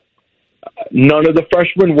that none of the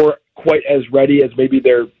freshmen were quite as ready as maybe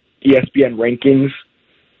their ESPN rankings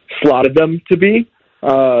slotted them to be.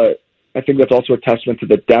 I think that's also a testament to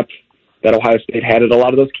the depth that Ohio State had at a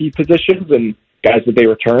lot of those key positions and guys that they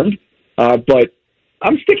returned. But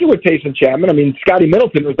I'm sticking with Tyson Chapman. I mean, Scotty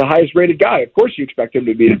Middleton was the highest rated guy. Of course you expect him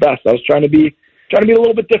to be the best. I was trying to be a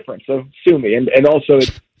little bit different, so sue me. And also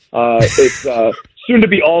it's soon to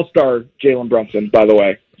be all-star Jalen Brunson, by the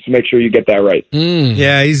way. So make sure you get that right.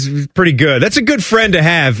 Yeah, he's pretty good. That's a good friend to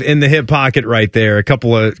have in the hip pocket right there. A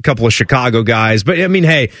couple of Chicago guys. But I mean,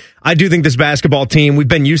 hey, I do think this basketball team, we've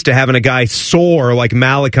been used to having a guy soar like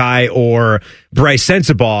Malachi or Bryce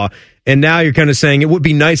Sensabaugh. And now you're kind of saying it would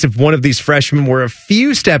be nice if one of these freshmen were a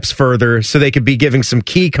few steps further so they could be giving some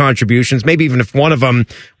key contributions. Maybe even if one of them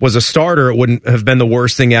was a starter, it wouldn't have been the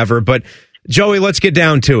worst thing ever. But Joey, let's get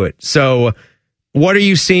down to it. So what are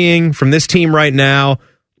you seeing from this team right now?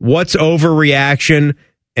 What's overreaction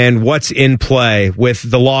and what's in play with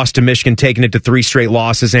the loss to Michigan, taking it to 3 straight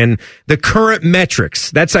losses, and the current metrics?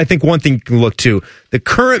 That's, I think, one thing you can look to. The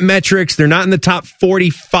current metrics, they're not in the top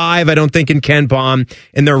 45, I don't think, in KenPom,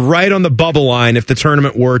 and they're right on the bubble line if the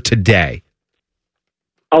tournament were today.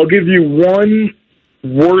 I'll give you one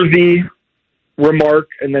worthy remark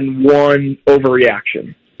and then one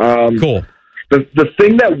overreaction. Cool. The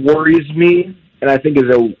thing that worries me, and I think is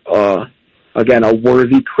a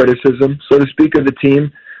worthy criticism, so to speak, of the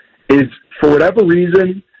team, is for whatever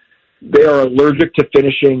reason, they are allergic to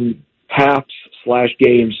finishing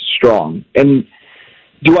halves/games strong. And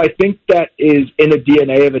do I think that is in the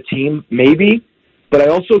DNA of a team? Maybe. But I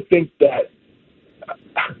also think that,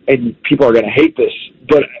 and people are going to hate this,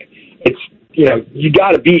 but it's, you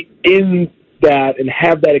got to be in that and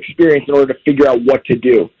have that experience in order to figure out what to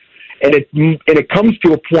do. And it comes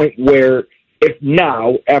to a point where, if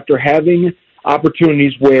now, after having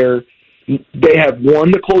opportunities where they have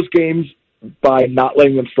won the close games by not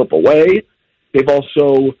letting them slip away, they've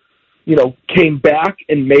also, came back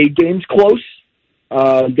and made games close.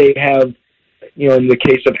 They have, in the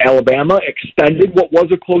case of Alabama, extended what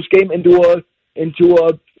was a close game into a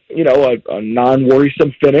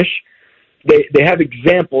non-worrisome finish. They have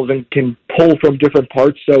examples and can pull from different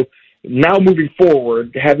parts. So now moving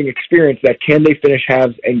forward, having experience that, can they finish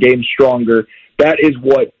halves and games stronger? That is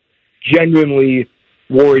what genuinely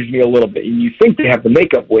worries me a little bit. And you think they have the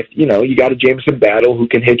makeup with, you got a Jameson Battle who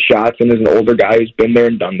can hit shots and is an older guy who's been there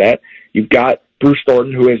and done that. You've got Bruce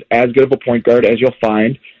Thornton, who is as good of a point guard as you'll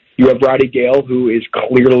find. You have Roddy Gale, who is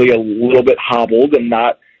clearly a little bit hobbled and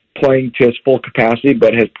not playing to his full capacity,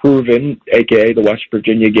 but has proven, aka the West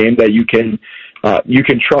Virginia game, that you can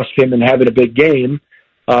trust him in having a big game.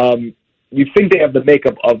 You think they have the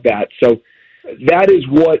makeup of that. So that is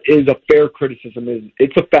what is a fair criticism. Is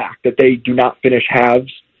it's a fact that they do not finish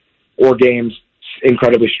halves or games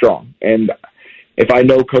incredibly strong. And if I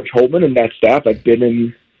know Coach Holtman and that staff, I've been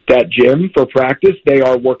in that gym for practice, they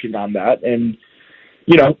are working on that. And,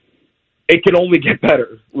 it can only get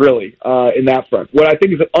better, really, in that front. What I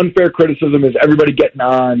think is an unfair criticism is everybody getting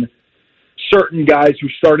on certain guys who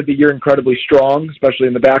started the year incredibly strong, especially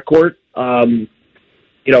in the backcourt,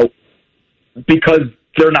 because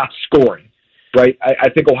they're not scoring. Right, I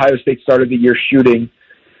think Ohio State started the year shooting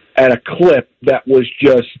at a clip that was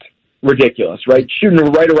just ridiculous. Right, shooting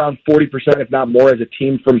right around 40%, if not more, as a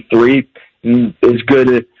team from 3 is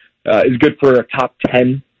good for a top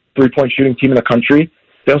 10 3-point shooting team in the country.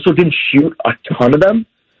 They also didn't shoot a ton of them,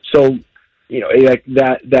 so like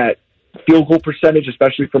that field goal percentage,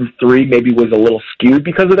 especially from 3, maybe was a little skewed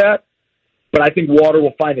because of that. But I think water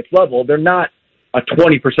will find its level. They're not a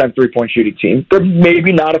 20% three-point shooting team. They're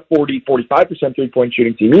maybe not a 45% three-point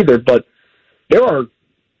shooting team either, but there are,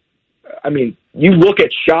 you look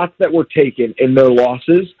at shots that were taken in their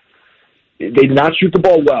losses, they did not shoot the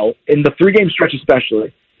ball well. In the 3-game stretch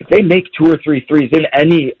especially, if they make 2 or 3 threes in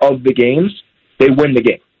any of the games, they win the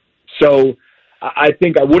game. So I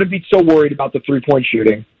think I wouldn't be so worried about the 3-point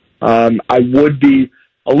shooting. I would be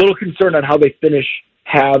a little concerned on how they finish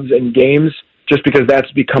halves and games, just because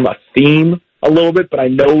that's become a theme a little bit, but I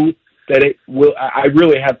know that it will. I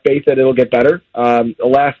really have faith that it'll get better. The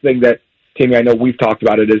last thing that, Timmy, I know we've talked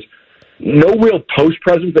about it, is no real post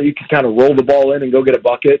presence that you can kind of roll the ball in and go get a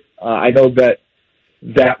bucket. I know that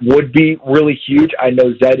would be really huge. I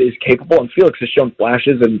know Zed is capable, and Felix has shown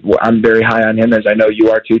flashes, and I'm very high on him, as I know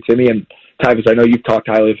you are too, Timmy, and Tyvis, I know you've talked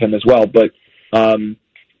highly of him as well. But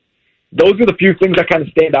those are the few things that kind of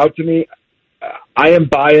stand out to me. I am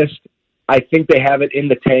biased. I think they have it in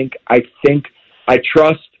the tank. I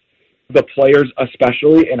trust the players,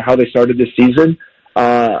 especially, and how they started this season.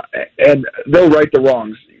 And they'll right the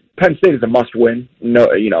wrongs. Penn State is a must-win. No,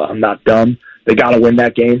 I'm not dumb. They got to win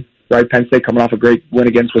that game. right? Penn State coming off a great win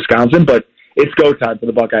against Wisconsin, but it's go time for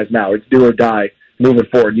the Buckeyes now. It's do or die moving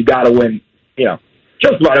forward. You got to win,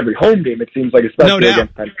 just about every home game, it seems like, especially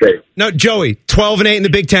against Penn State. No, Joey, 12-8 in the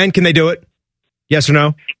Big Ten. Can they do it? Yes or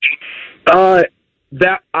no? I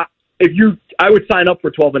would sign up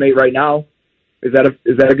for 12-8 right now. Is that a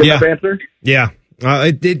good enough answer? Yeah.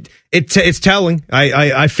 It's telling.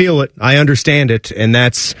 I feel it. I understand it, and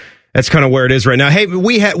that's kind of where it is right now. Hey,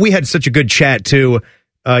 we had such a good chat too.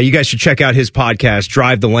 You guys should check out his podcast,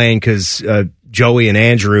 Drive the Lane, because Joey and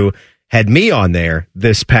Andrew had me on there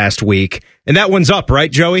this past week, and that one's up,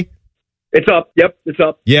 right, Joey? It's up. Yep, it's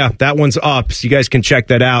up. Yeah, that one's up, so you guys can check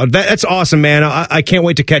that out. That's awesome, man. I can't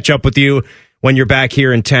wait to catch up with you when you're back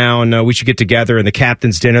here in town. We should get together in the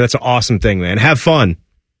captain's dinner. That's an awesome thing, man. Have fun.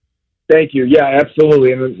 Thank you. Yeah,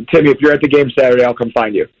 absolutely. And Timmy, if you're at the game Saturday, I'll come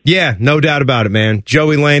find you. Yeah, no doubt about it, man.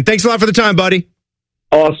 Joey Lane, thanks a lot for the time, buddy.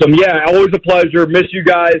 Awesome. Yeah, always a pleasure. Miss you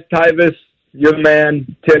guys. Tyvis, you're the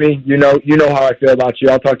man. Timmy, you know how I feel about you.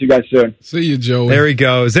 I'll talk to you guys soon. See you, Joey. There he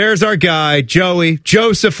goes. There's our guy, Joey,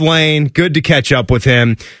 Joseph Lane. Good to catch up with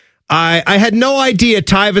him. I had no idea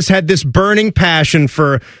Tyvis had this burning passion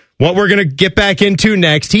for what we're going to get back into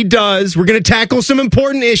next. He does. We're going to tackle some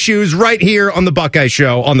important issues right here on the Buckeye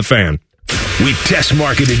Show on The Fan. We test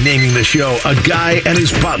marketed naming the show A Guy and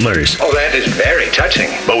His Butlers. Oh, that is very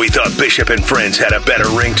touching. But we thought Bishop and Friends had a better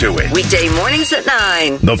ring to it. Weekday mornings at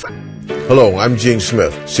 9. Hello, I'm Gene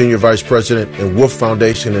Smith, Senior Vice President and Wolf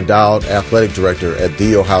Foundation Endowed Athletic Director at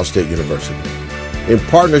The Ohio State University. In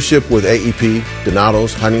partnership with AEP,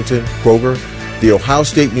 Donato's, Huntington, Kroger, The Ohio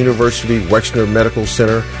State University Wexner Medical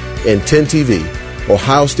Center, and 10TV,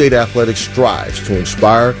 Ohio State Athletics strives to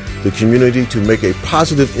inspire the community to make a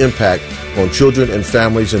positive impact on children and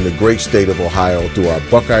families in the great state of Ohio through our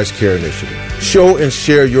Buckeyes Care initiative. Show and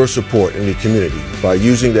share your support in the community by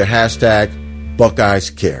using the hashtag Buckeyes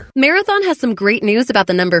Care. Marathon has some great news about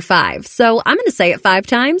the number 5, so I'm going to say it 5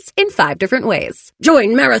 times in 5 different ways.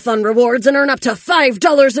 Join Marathon Rewards and earn up to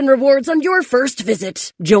 $5 in rewards on your first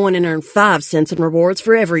visit. Join and earn 5 cents in rewards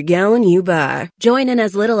for every gallon you buy. Join in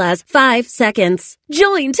as little as 5 seconds.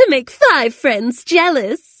 Join to make 5 friends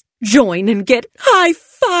jealous. Join and get high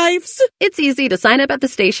fives. It's easy to sign up at the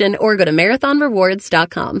station or go to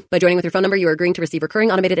marathonrewards.com. By joining with your phone number, you are agreeing to receive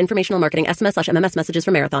recurring automated informational marketing SMS/MMS messages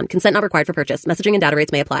from Marathon. Consent not required for purchase. Messaging and data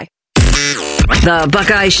rates may apply. The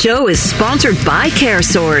Buckeye Show is sponsored by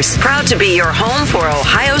CareSource, proud to be your home for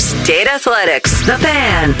Ohio State Athletics. The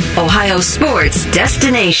Fan, Ohio sports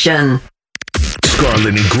destination. Scarlet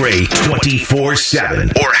and Gray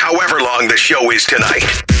 24/7, or however long the show is tonight.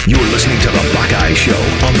 You're listening to the Buckeye Show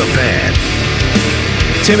on The Fan.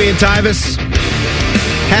 Timmy and Tyvis,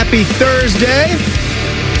 happy Thursday.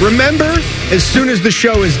 Remember, as soon as the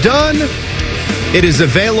show is done, it is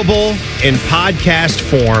available in podcast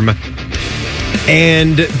form.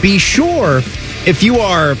 And be sure, if you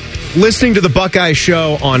are listening to the Buckeye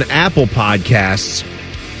Show on Apple Podcasts,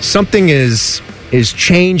 something is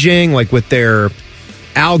changing, like with their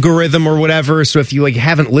algorithm or whatever. So if you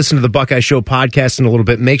haven't listened to the Buckeye Show podcast in a little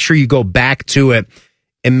bit, make sure you go back to it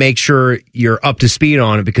and make sure you're up to speed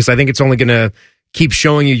on it, because I think it's only going to keep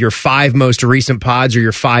showing you your 5 most recent pods or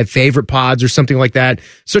your 5 favorite pods or something like that.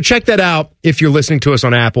 So check that out if you're listening to us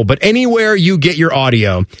on Apple. But anywhere you get your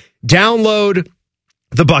audio, download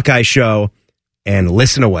the Buckeye Show and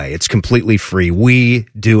listen away. It's completely free. We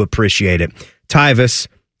do appreciate it. Tyvis,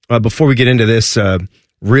 before we get into this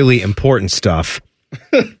really important stuff,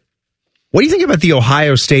 what do you think about the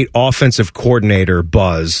Ohio State offensive coordinator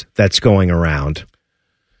buzz that's going around?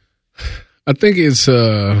 I think it's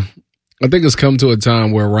come to a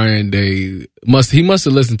time where Ryan Day must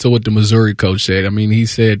have listened to what the Missouri coach said. I mean, he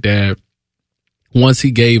said that once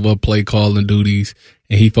he gave up play calling duties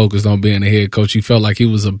and he focused on being a head coach, he felt like he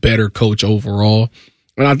was a better coach overall.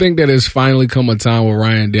 And I think that it's finally come a time where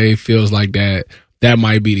Ryan Day feels like that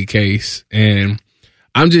might be the case. And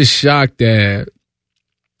I'm just shocked that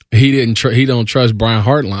he don't trust Brian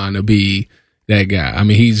Hartline to be that guy. I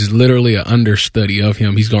mean, he's literally an understudy of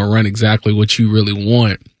him. He's going to run exactly what you really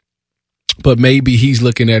want. But maybe he's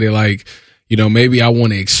looking at it like, maybe I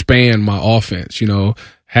want to expand my offense,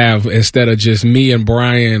 have, instead of just me and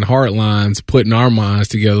Brian Hartlines putting our minds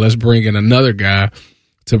together, let's bring in another guy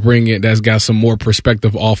to bring it that's got some more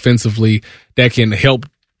perspective offensively that can help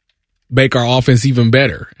make our offense even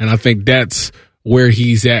better. And I think that's where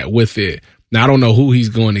he's at with it. Now, I don't know who he's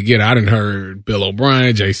going to get. I done heard Bill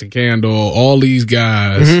O'Brien, Jason Candle, all these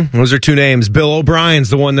guys. Mm-hmm. Those are 2 names. Bill O'Brien's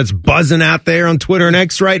the one that's buzzing out there on Twitter and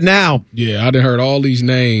X right now. Yeah, I done heard all these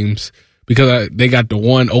names because they got the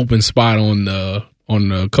one open spot on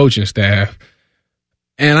the coaching staff.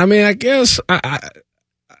 And I mean, I guess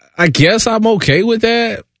I guess I'm okay with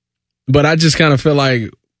that, but I just kind of feel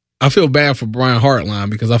like I feel bad for Brian Hartline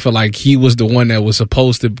because I feel like he was the one that was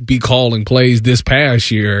supposed to be calling plays this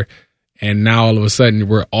past year, and now all of a sudden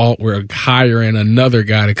we're hiring another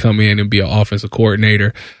guy to come in and be an offensive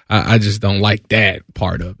coordinator. I just don't like that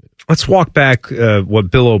part of it. Let's walk back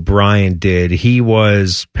what Bill O'Brien did. He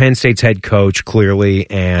was Penn State's head coach, clearly,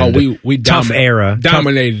 and we tough era.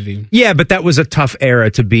 Dominated him. Yeah, but that was a tough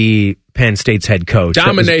era to be Penn State's head coach.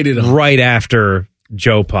 Dominated him. Right after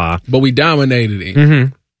Joe Pa. But we dominated him.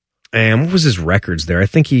 Mm-hmm. And what was his records there? I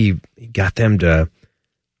think he got them to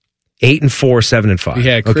 8-4, 7-5. He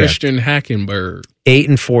had Christian Hackenberg.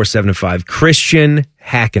 8-4, 7-5. Christian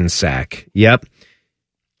Hackensack. Yep.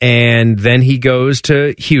 And then he goes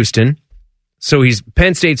to Houston. So he's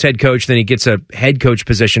Penn State's head coach. Then he gets a head coach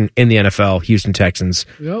position in the NFL, Houston Texans.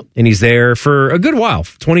 Yep. And he's there for a good while,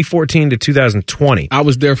 2014 to 2020. I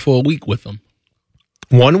was there for a week with him.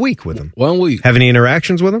 1 week with him? 1 week. Have any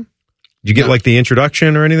interactions with him? Did you get like the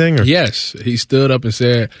introduction or anything? Or? Yes. He stood up and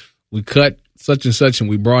said, we cut such and such and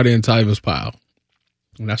we brought in Tyvis Powell.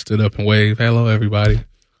 And I stood up and waved, hello, everybody.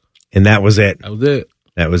 And that was it. That was it.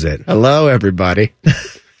 That was it. Hello, everybody.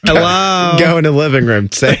 Hello. Go in the living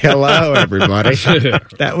room. Say hello, everybody.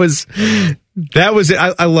 That was it.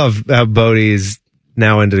 I love how Bodie's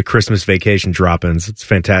now into the Christmas vacation drop-ins. It's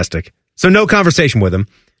fantastic. So no conversation with him.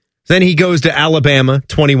 Then he goes to Alabama,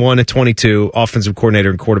 21-22, offensive coordinator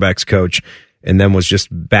and quarterbacks coach, and then was just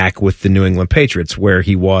back with the New England Patriots, where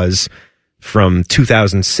he was from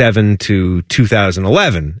 2007 to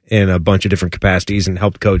 2011 in a bunch of different capacities and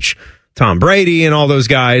helped coach Tom Brady and all those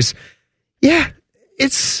guys. Yeah.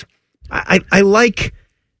 I like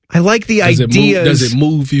the ideas. Does it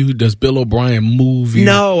move you? Does Bill O'Brien move you?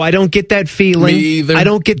 No, I don't get that feeling. Me either. I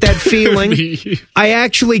don't get that feeling. I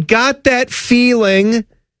actually got that feeling.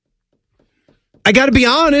 I got to be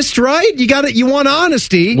honest, right? You want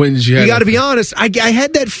honesty. When did you got to be honest. I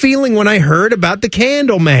had that feeling when I heard about the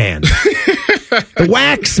candle man, the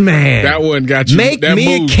wax man. That one got you. Make that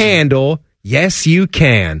me a candle. Yes, you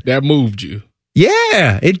can. That moved you.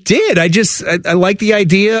 Yeah, it did. I like the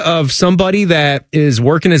idea of somebody that is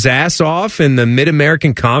working his ass off in the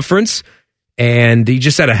Mid-American Conference, and he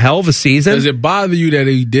just had a hell of a season. Does it bother you that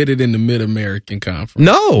he did it in the Mid-American Conference?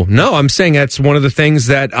 No. I'm saying that's one of the things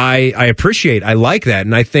that I appreciate. I like that,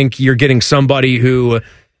 and I think you're getting somebody who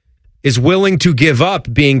is willing to give up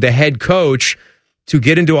being the head coach to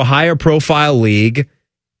get into a higher profile league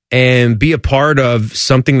and be a part of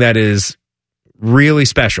something that is really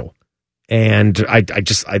special. And I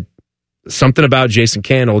something about Jason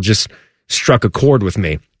Candle just struck a chord with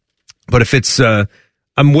me. But if it's, I'm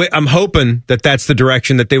hoping that that's the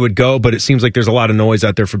direction that they would go. But it seems like there's a lot of noise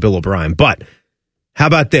out there for Bill O'Brien. But how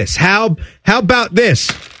about this? How about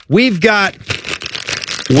this? We got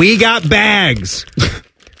bags.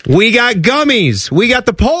 We got gummies. We got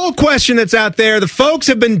the poll question that's out there. The folks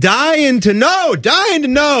have been dying to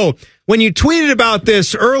know. When you tweeted about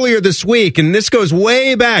this earlier this week, and this goes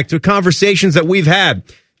way back to conversations that we've had,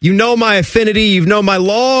 you know my affinity, you know my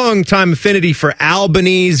long-time affinity for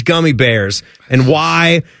Albanese gummy bears and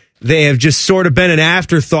why they have just sort of been an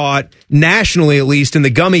afterthought, nationally at least, in the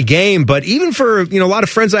gummy game. But even for a lot of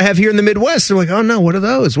friends I have here in the Midwest, they're like, oh no, what are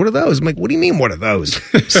those? What are those? I'm like, what do you mean, what are those?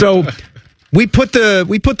 So we put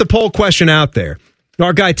the poll question out there.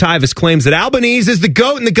 Our guy Tyvis claims that Albanese is the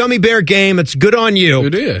GOAT in the gummy bear game. It's good on you.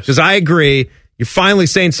 It is. Because I agree. You're finally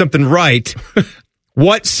saying something right.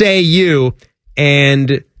 What say you?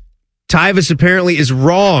 And Tyvis apparently is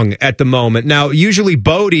wrong at the moment. Now, usually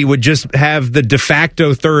Bodie would just have the de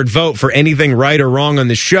facto third vote for anything right or wrong on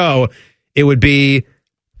the show. It would be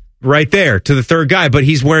right there to the third guy. But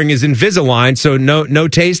he's wearing his Invisalign, so no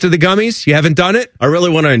taste of the gummies? You haven't done it? I really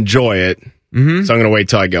want to enjoy it. Mm-hmm. So I'm going to wait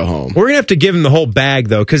till I go home. We're going to have to give him the whole bag,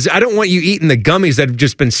 though, because I don't want you eating the gummies that have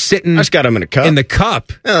just been sitting. I just got them in a cup. In the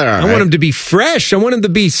cup. I want them to be fresh. I want them to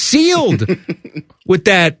be sealed with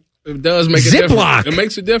that It does make Ziploc. a difference. It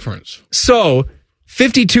makes a difference. So,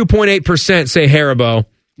 52.8% say Haribo.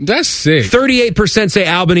 That's sick. 38% say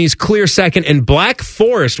Albanese, clear second, and Black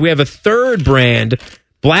Forest. We have a third brand,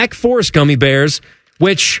 Black Forest gummy bears,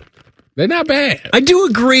 which they're not bad. I do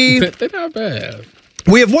agree. They're not bad.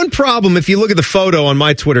 We have one problem if you look at the photo on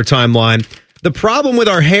my Twitter timeline. The problem with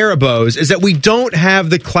our Haribos is that we don't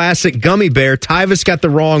have the classic gummy bear. Tyvis got the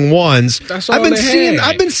wrong ones. That's all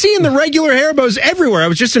I've been seeing the regular Haribos everywhere. I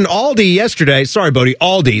was just in Aldi yesterday. Sorry, Bodie,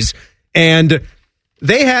 Aldi's, and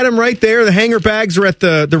they had them right there. The hanger bags are at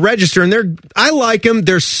the register, and I like them.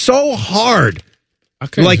 They're so hard.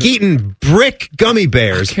 like eating brick gummy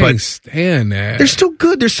bears. I can't but stand that. They're still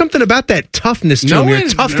good. There's something about that toughness to them. You're a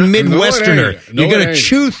tough Midwesterner. You're going to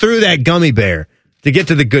chew through that gummy bear to get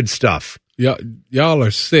to the good stuff. Y'all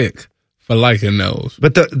are sick for liking those.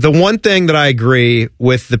 But the one thing that I agree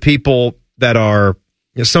with the people that are,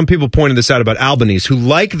 some people pointed this out about Albanese who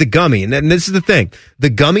like the gummy. And this is the thing. The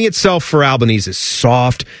gummy itself for Albanese is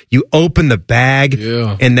soft. You open the bag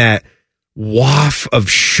and that waft of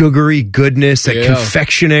sugary goodness, that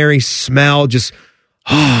confectionery smell, just,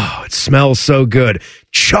 it smells so good.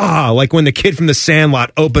 Chaw, like when the kid from the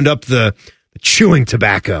Sandlot opened up the chewing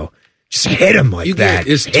tobacco. Just hit him like that.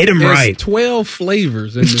 Hit him right. 12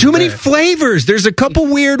 flavors. It's too many flavors. There's a couple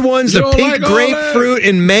weird ones, the pink grapefruit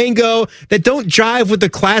and mango that don't jive with the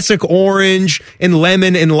classic orange and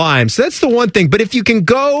lemon and lime. So that's the one thing. But if you can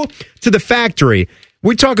go to the factory,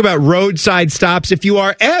 we talk about roadside stops. If you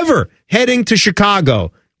are ever heading to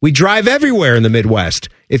Chicago, we drive everywhere in the Midwest.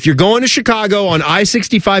 If you're going to Chicago on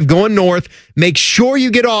I-65 going north, make sure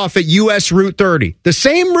you get off at U.S. Route 30. The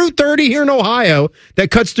same Route 30 here in Ohio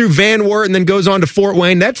that cuts through Van Wert and then goes on to Fort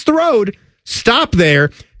Wayne. That's the road. Stop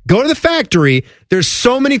there. Go to the factory. There's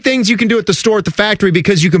so many things you can do at the store at the factory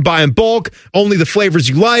because you can buy in bulk, only the flavors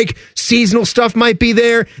you like. Seasonal stuff might be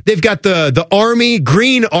there. They've got the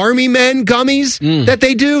Green Army Men gummies that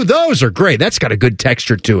they do. Those are great. That's got a good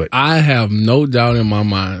texture to it. I have no doubt in my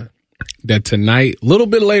mind that tonight, a little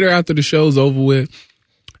bit later after the show's over with,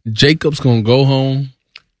 Jacob's going to go home.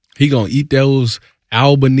 He going to eat those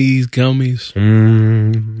Albanese gummies.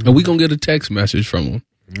 And we going to get a text message from him.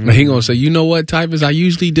 And he going to say, you know what, Tyvis, I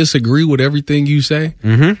usually disagree with everything you say,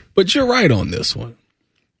 but you're right on this one.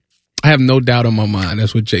 I have no doubt in my mind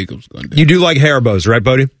that's what Jacob's going to do. You do like Haribo's, right,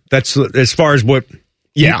 Bodie? That's as far as what...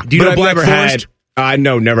 Yeah. Do you know Black Forest?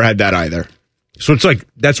 No, never had that either. So it's like,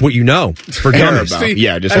 that's what you know for gummies.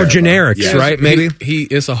 Yeah, just or generics, right? Maybe?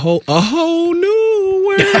 It's a whole new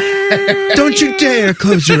world. Don't you dare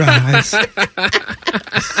close your eyes.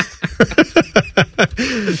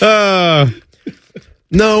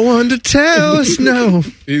 No one to tell us no.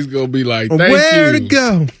 He's going to be like, thank where you. to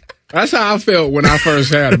go. That's how I felt when I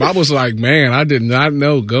first had them. I was like, man, I did not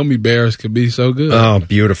know gummy bears could be so good. Oh,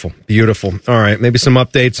 beautiful. Beautiful. All right, maybe some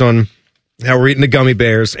updates on how we're eating the gummy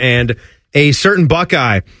bears. And a certain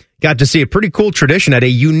Buckeye got to see a pretty cool tradition at a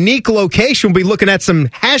unique location. We'll be looking at some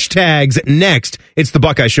hashtags next. It's the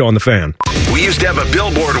Buckeye Show on the Fan. We used to have a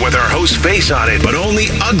billboard with our host's face on it, but only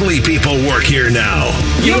ugly people work here now.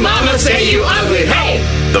 You mama say you ugly, hey!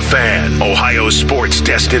 The Fan, Ohio's sports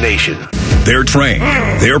destination. They're trained.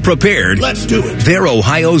 They're prepared. Let's do it. They're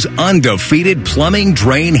Ohio's undefeated plumbing,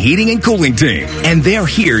 drain, heating, and cooling team. And they're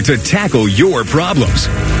here to tackle your problems.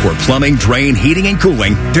 For plumbing, drain, heating, and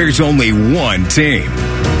cooling, there's only one team.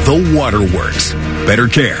 The Waterworks. Better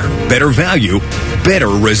care, better value, better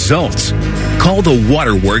results. Call the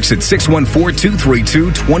Waterworks at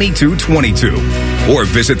 614-232-2222 or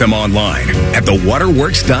visit them online at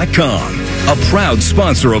thewaterworks.com. A proud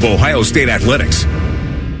sponsor of Ohio State Athletics.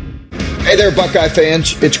 Hey there, Buckeye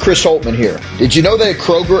fans. It's Chris Holtman here. Did you know that at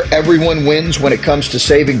Kroger, everyone wins when it comes to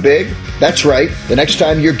saving big? That's right. The next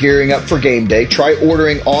time you're gearing up for game day, try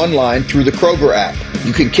ordering online through the Kroger app.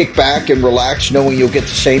 You can kick back and relax knowing you'll get the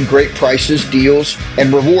same great prices, deals,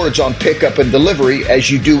 and rewards on pickup and delivery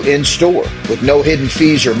as you do in-store, with no hidden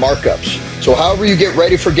fees or markups. So however you get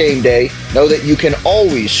ready for game day, know that you can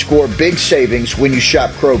always score big savings when you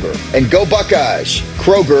shop Kroger. And go Buckeyes!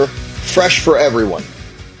 Kroger, fresh for everyone.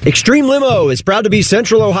 Extreme Limo is proud to be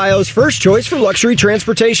Central Ohio's first choice for luxury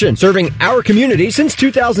transportation. Serving our community since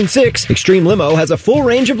 2006, Extreme Limo has a full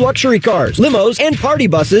range of luxury cars, limos, and party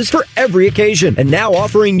buses for every occasion. And now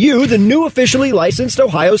offering you the new officially licensed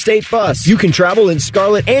Ohio State bus. You can travel in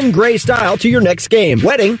scarlet and gray style to your next game,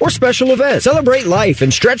 wedding, or special event. Celebrate life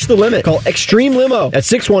and stretch the limit. Call Extreme Limo at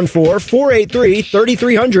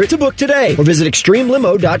 614-483-3300 to book today. Or visit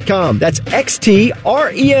extremelimo.com. That's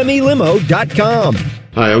XTREME limo.com.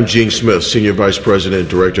 Hi, I'm Gene Smith, Senior Vice President and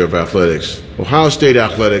Director of Athletics. Ohio State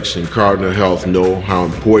Athletics and Cardinal Health know how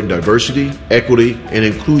important diversity, equity, and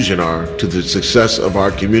inclusion are to the success of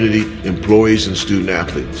our community, employees, and student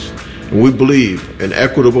athletes. And we believe an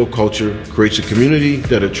equitable culture creates a community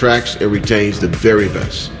that attracts and retains the very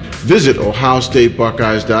best. Visit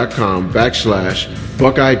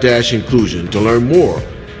ohiostatebuckeyes.com/Buckeye-inclusion to learn more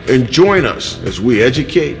and join us as we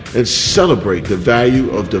educate and celebrate the value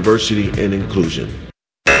of diversity and inclusion.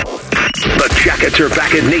 The Jackets are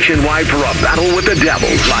back at Nationwide for a battle with the Devil.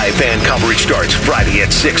 Live fan coverage starts Friday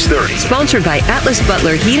at 6:30. Sponsored by Atlas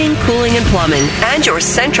Butler Heating, Cooling, and Plumbing and your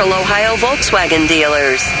Central Ohio Volkswagen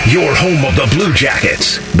dealers. Your home of the Blue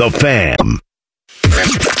Jackets, the Fan.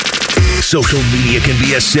 Social media can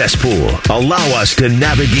be a cesspool. Allow us to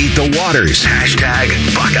navigate the waters.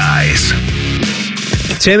 #Buckeyes.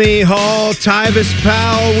 Timmy Hall, Tyvis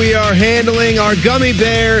Powell, we are handling our gummy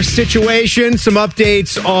bear situation. Some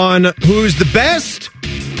updates on who's the best.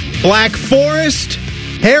 Black Forest,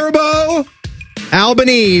 Haribo,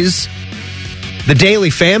 Albanese. The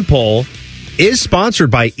Daily Fan Poll is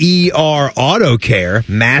sponsored by ER Auto Care,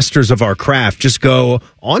 masters of our craft. Just go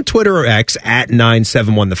on Twitter or X at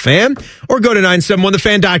 971thefan or go to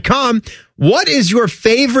 971thefan.com. What is your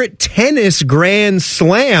favorite tennis grand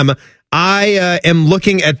slam? I am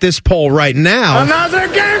looking at this poll right now. Another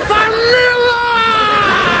game for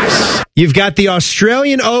Milos! You've got the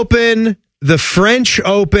Australian Open, the French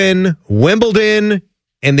Open, Wimbledon,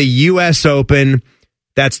 and the U.S. Open.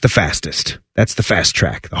 That's the fastest. That's the fast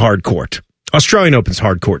track, the hard court. Australian Open's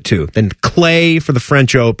hard court, too. Then clay for the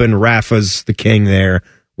French Open. Rafa's the king there.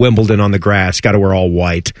 Wimbledon on the grass. Got to wear all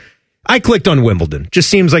white. I clicked on Wimbledon. Just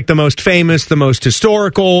seems like the most famous, the most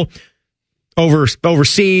historical.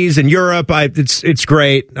 Overseas in Europe, it's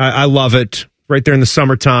great. I love it. Right there in the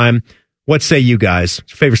summertime. What say you guys?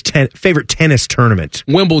 Favorite tennis tournament?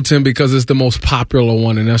 Wimbledon, because it's the most popular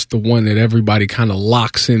one, and that's the one that everybody kind of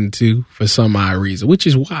locks into for some odd reason, which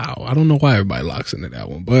is wow. I don't know why everybody locks into that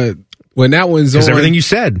one, but when that one's on, because everything you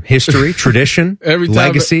said, history, tradition,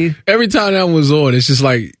 legacy. Every time that one's on, it's just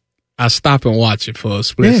like I stop and watch it for a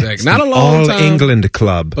split second. Not a long time. All England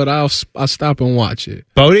club, but I'll stop and watch it.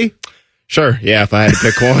 Bodie? Sure, yeah, if I had to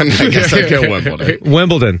pick one, I guess I'd go Wimbledon.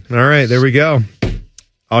 Wimbledon. All right, there we go.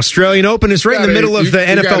 Australian Open is right in the middle of the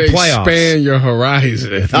NFL playoffs. Expand your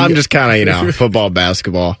horizon. I'm just kind of, football,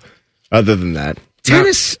 basketball. Other than that.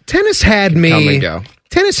 Tennis had me. Come and go.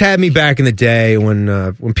 Tennis had me back in the day when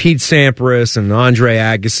Pete Sampras and Andre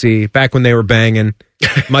Agassi, back when they were banging,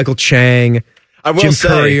 Michael Chang, Jim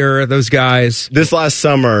Courier, those guys. This last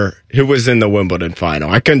summer, who was in the Wimbledon final?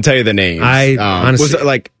 I couldn't tell you the names. Honestly, was it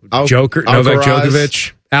like Novak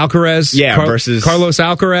Djokovic? Alcaraz? Versus Carlos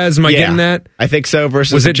Alcaraz. Am I getting that? I think so.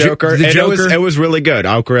 Versus the Joker. It was really good.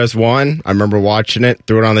 Alcaraz won. I remember watching it,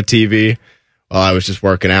 threw it on the TV while I was just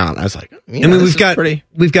working out. I was like, we've got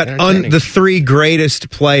the three greatest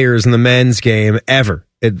players in the men's game ever,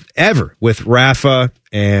 with Rafa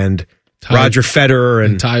and Roger Federer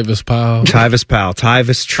and Tyvis Powell.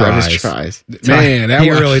 Tyvis tries. Man, he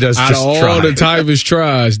really does. Out just of all the Tyvis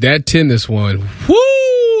tries, that tennis one,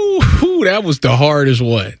 that was the hardest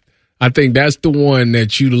one. I think that's the one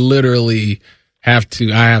that you literally I have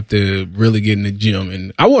to really get in the gym,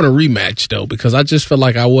 and I want a rematch though, because I just felt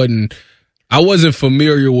like I wasn't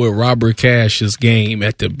familiar with Robert Cash's game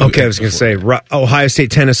at the. Okay, I was going to say Ohio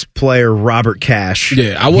State tennis player Robert Cash.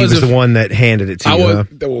 Yeah, he was the one that handed it to you.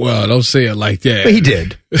 Well, don't say it like that. But he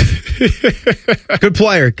did. Good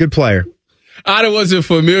player. I wasn't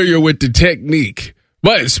familiar with the technique.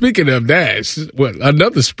 But speaking of that,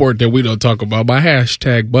 another sport that we don't talk about, my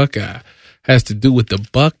hashtag Buckeye has to do with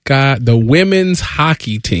the women's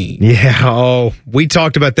hockey team. Yeah, we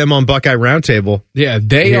talked about them on Buckeye Roundtable. Yeah,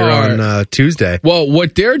 they are on Tuesday. Well,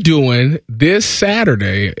 what they're doing this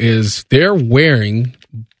Saturday is they're wearing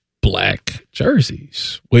black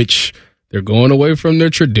jerseys, which they're going away from their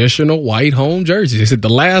traditional white home jerseys. They said the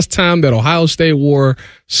last time that Ohio State wore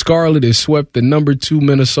scarlet is swept the number 2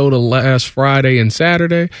 Minnesota last Friday and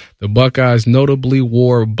Saturday. The Buckeyes notably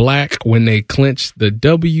wore black when they clinched the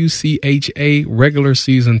WCHA regular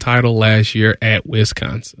season title last year at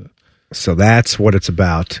Wisconsin. So that's what it's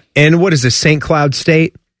about. And what is this, St. Cloud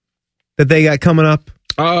State that they got coming up?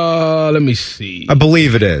 Let me see. I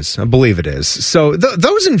believe it is. So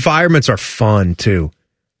those environments are fun, too.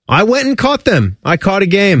 I went and caught them. I caught a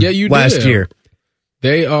game last year.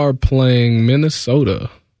 They are playing Minnesota.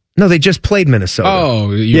 No, they just played Minnesota.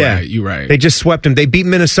 Oh, you're right. They just swept them. They beat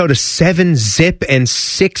Minnesota 7-0 and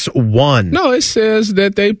 6-1. No, it says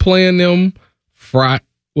that they playing them Friday.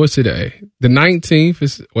 What's today? The 19th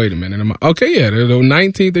is. Wait a minute. The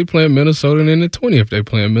 19th they playing Minnesota, and then the 20th they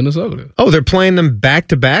playing Minnesota. Oh, they're playing them back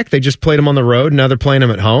to back. They just played them on the road. Now they're playing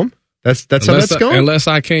them at home. That's how that's going. Unless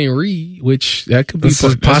I can't read, which that could be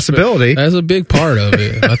a possibility. That's a big part of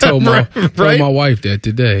it. I told my wife that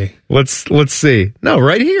today. Let's see. No,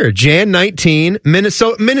 right here, Jan 19,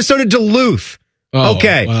 Minnesota Duluth. Oh,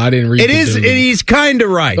 okay, well, I didn't read. He's kind of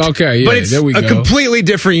right. Okay, yeah, but it's there we a go. Completely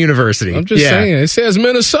different university. I'm just saying, it says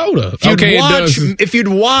Minnesota. If you'd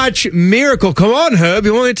watch Miracle, come on, Herb,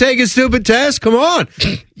 you want to take a stupid test? Come on,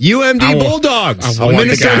 UMD Bulldogs.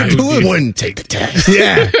 Minnesota Duluth wouldn't take the test.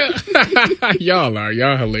 Yeah,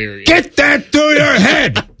 y'all hilarious. Get that through your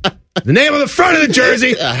head. The name on the front of the jersey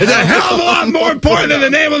is a hell of a lot more important than the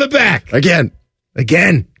name on the back. Again.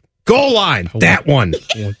 Goal line. That one.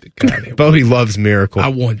 I want the guy that Bodie loves Miracle. I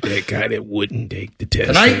want that guy that wouldn't take the test.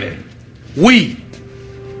 Tonight, we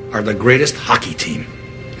are the greatest hockey team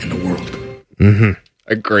in the world. Mm-hmm.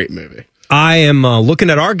 A great movie. I am looking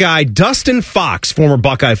at our guy, Dustin Fox, former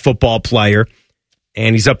Buckeye football player,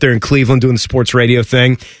 and he's up there in Cleveland doing the sports radio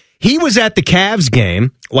thing. He was at the Cavs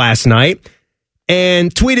game last night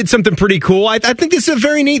and tweeted something pretty cool. I think this is a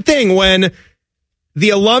very neat thing when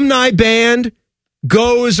the alumni band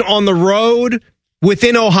goes on the road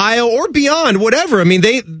within Ohio or beyond, whatever. I mean,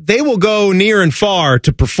 they will go near and far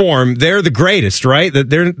to perform. They're the greatest, right?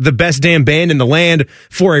 They're the best damn band in the land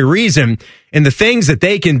for a reason. And the things that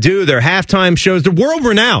they can do, their halftime shows, they're world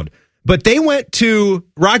renowned. But they went to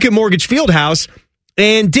Rocket Mortgage Fieldhouse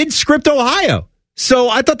and did Script, Ohio. So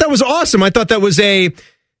I thought that was awesome. I thought that was a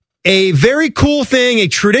very cool thing, a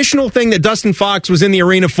traditional thing that Dustin Fox was in the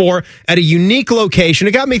arena for at a unique location.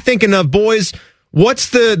 It got me thinking of, boys, what's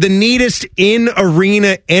the neatest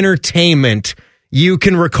in-arena entertainment you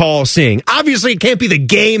can recall seeing? Obviously, it can't be the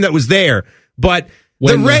game that was there, but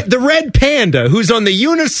the red panda who's on the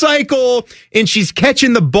unicycle and she's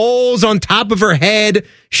catching the bowls on top of her head,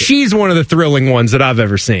 she's one of the thrilling ones that I've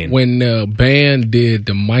ever seen. When the band did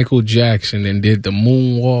the Michael Jackson and did the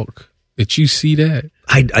moonwalk, did you see that?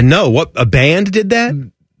 I know. What, a band did that?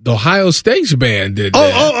 The Ohio State's band did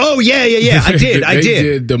that. Oh, yeah. I did. They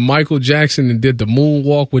did the Michael Jackson and did the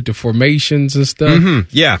moonwalk with the formations and stuff. Mm-hmm.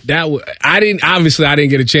 Yeah. I didn't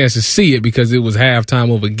get a chance to see it because it was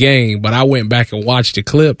halftime of a game, but I went back and watched the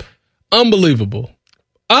clip. Unbelievable.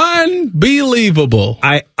 Unbelievable.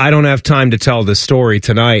 I don't have time to tell this story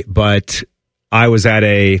tonight, but I was at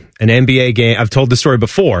an NBA game. I've told this story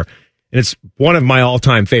before, and it's one of my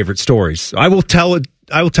all-time favorite stories. I will tell it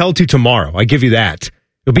to you tomorrow. I give you that.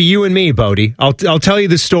 It'll be you and me, Bodie. I'll tell you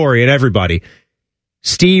the story and everybody.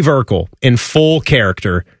 Steve Urkel, in full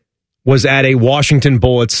character, was at a Washington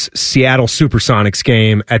Bullets Seattle Supersonics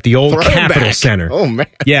game at the old Capitol Center. Oh, man.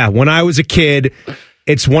 Yeah, when I was a kid,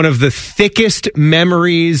 it's one of the thickest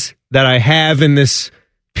memories that I have in this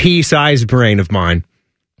pea-sized brain of mine.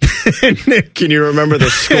 Can you remember the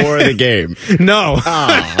score of the game? No.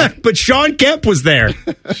 But Sean Kemp was there.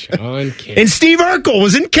 Sean Kemp. And Steve Urkel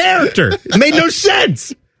was in character. It made no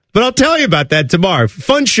sense. But I'll tell you about that tomorrow.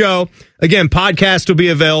 Fun show. Again, podcast will be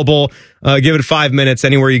available. Give it 5 minutes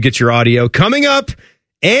anywhere you get your audio. Coming up,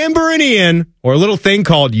 Amber and Ian, or a little thing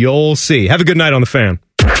called You'll See. Have a good night on the Fan.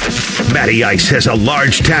 Matty Ice has a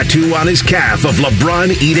large tattoo on his calf of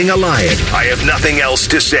LeBron eating a lion. I have nothing else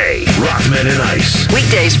to say. Rothman and Ice.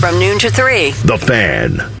 Weekdays from noon to 3. The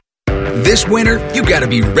Fan. This winter, you gotta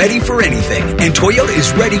be ready for anything. And Toyota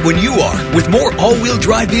is ready when you are, with more all-wheel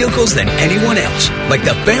drive vehicles than anyone else, like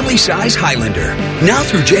the family-size Highlander. Now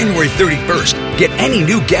through January 31st, get any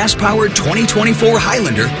new gas-powered 2024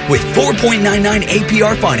 Highlander with 4.99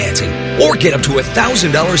 APR financing, or get up to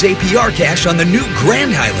 $1,000 APR cash on the new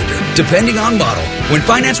Grand Highlander, depending on model, when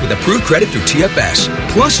financed with approved credit through TFS.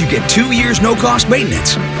 Plus, you get 2 years no-cost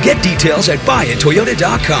maintenance. Get details at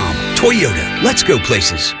buyattoyota.com. Toyota, let's go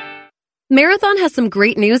places. Marathon has some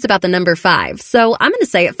great news about the number 5, so I'm going to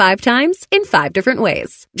say it 5 times in 5 different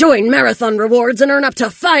ways. Join Marathon Rewards and earn up to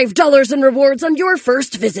 $5 in rewards on your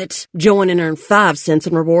first visit. Join and earn 5 cents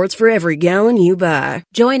in rewards for every gallon you buy.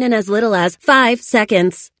 Join in as little as 5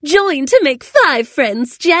 seconds. Join to make 5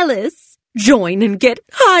 friends jealous. Join and get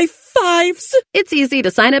high fives. It's easy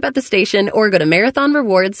to sign up at the station or go to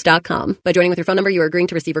marathonrewards.com. By joining with your phone number, you are agreeing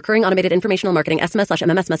to receive recurring automated informational marketing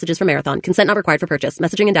SMS/MMS messages from Marathon. Consent not required for purchase.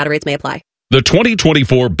 Messaging and data rates may apply. The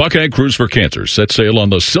 2024 Buckeye Cruise for Cancer sets sail on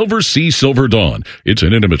the Silver Sea Silver Dawn. It's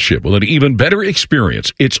an intimate ship with an even better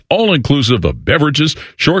experience. It's all-inclusive of beverages,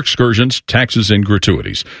 shore excursions, taxes, and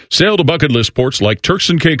gratuities. Sail to bucket list ports like Turks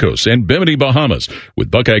and Caicos and Bimini, Bahamas,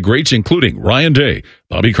 with Buckeye greats including Ryan Day,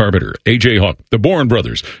 Bobby Carpenter, A.J. Hawk, the Bourne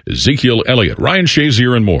Brothers, Ezekiel Elliott, Ryan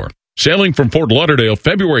Shazier, and more. Sailing from Fort Lauderdale,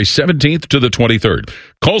 February 17th to the 23rd.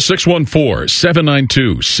 Call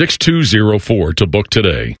 614-792-6204 to book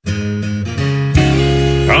today.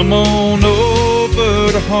 Come on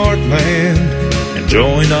over to Heartland and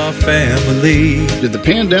join our family. Did the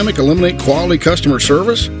pandemic eliminate quality customer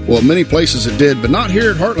service? Well, many places it did, but not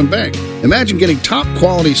here at Heartland Bank. Imagine getting top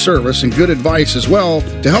quality service and good advice as well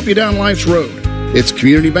to help you down life's road. It's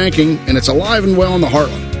community banking, and it's alive and well in the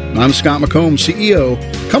Heartland. I'm Scott McComb, CEO.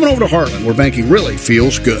 Coming over to Heartland, where banking really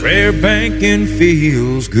feels good. Where banking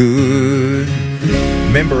feels good.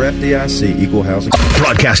 Member FDIC, Equal Housing.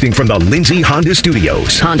 Broadcasting from the Lindsay Honda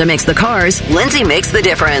Studios. Honda makes the cars. Lindsay makes the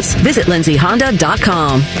difference. Visit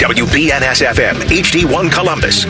lindsayhonda.com. WBNS-FM, HD1 Columbus.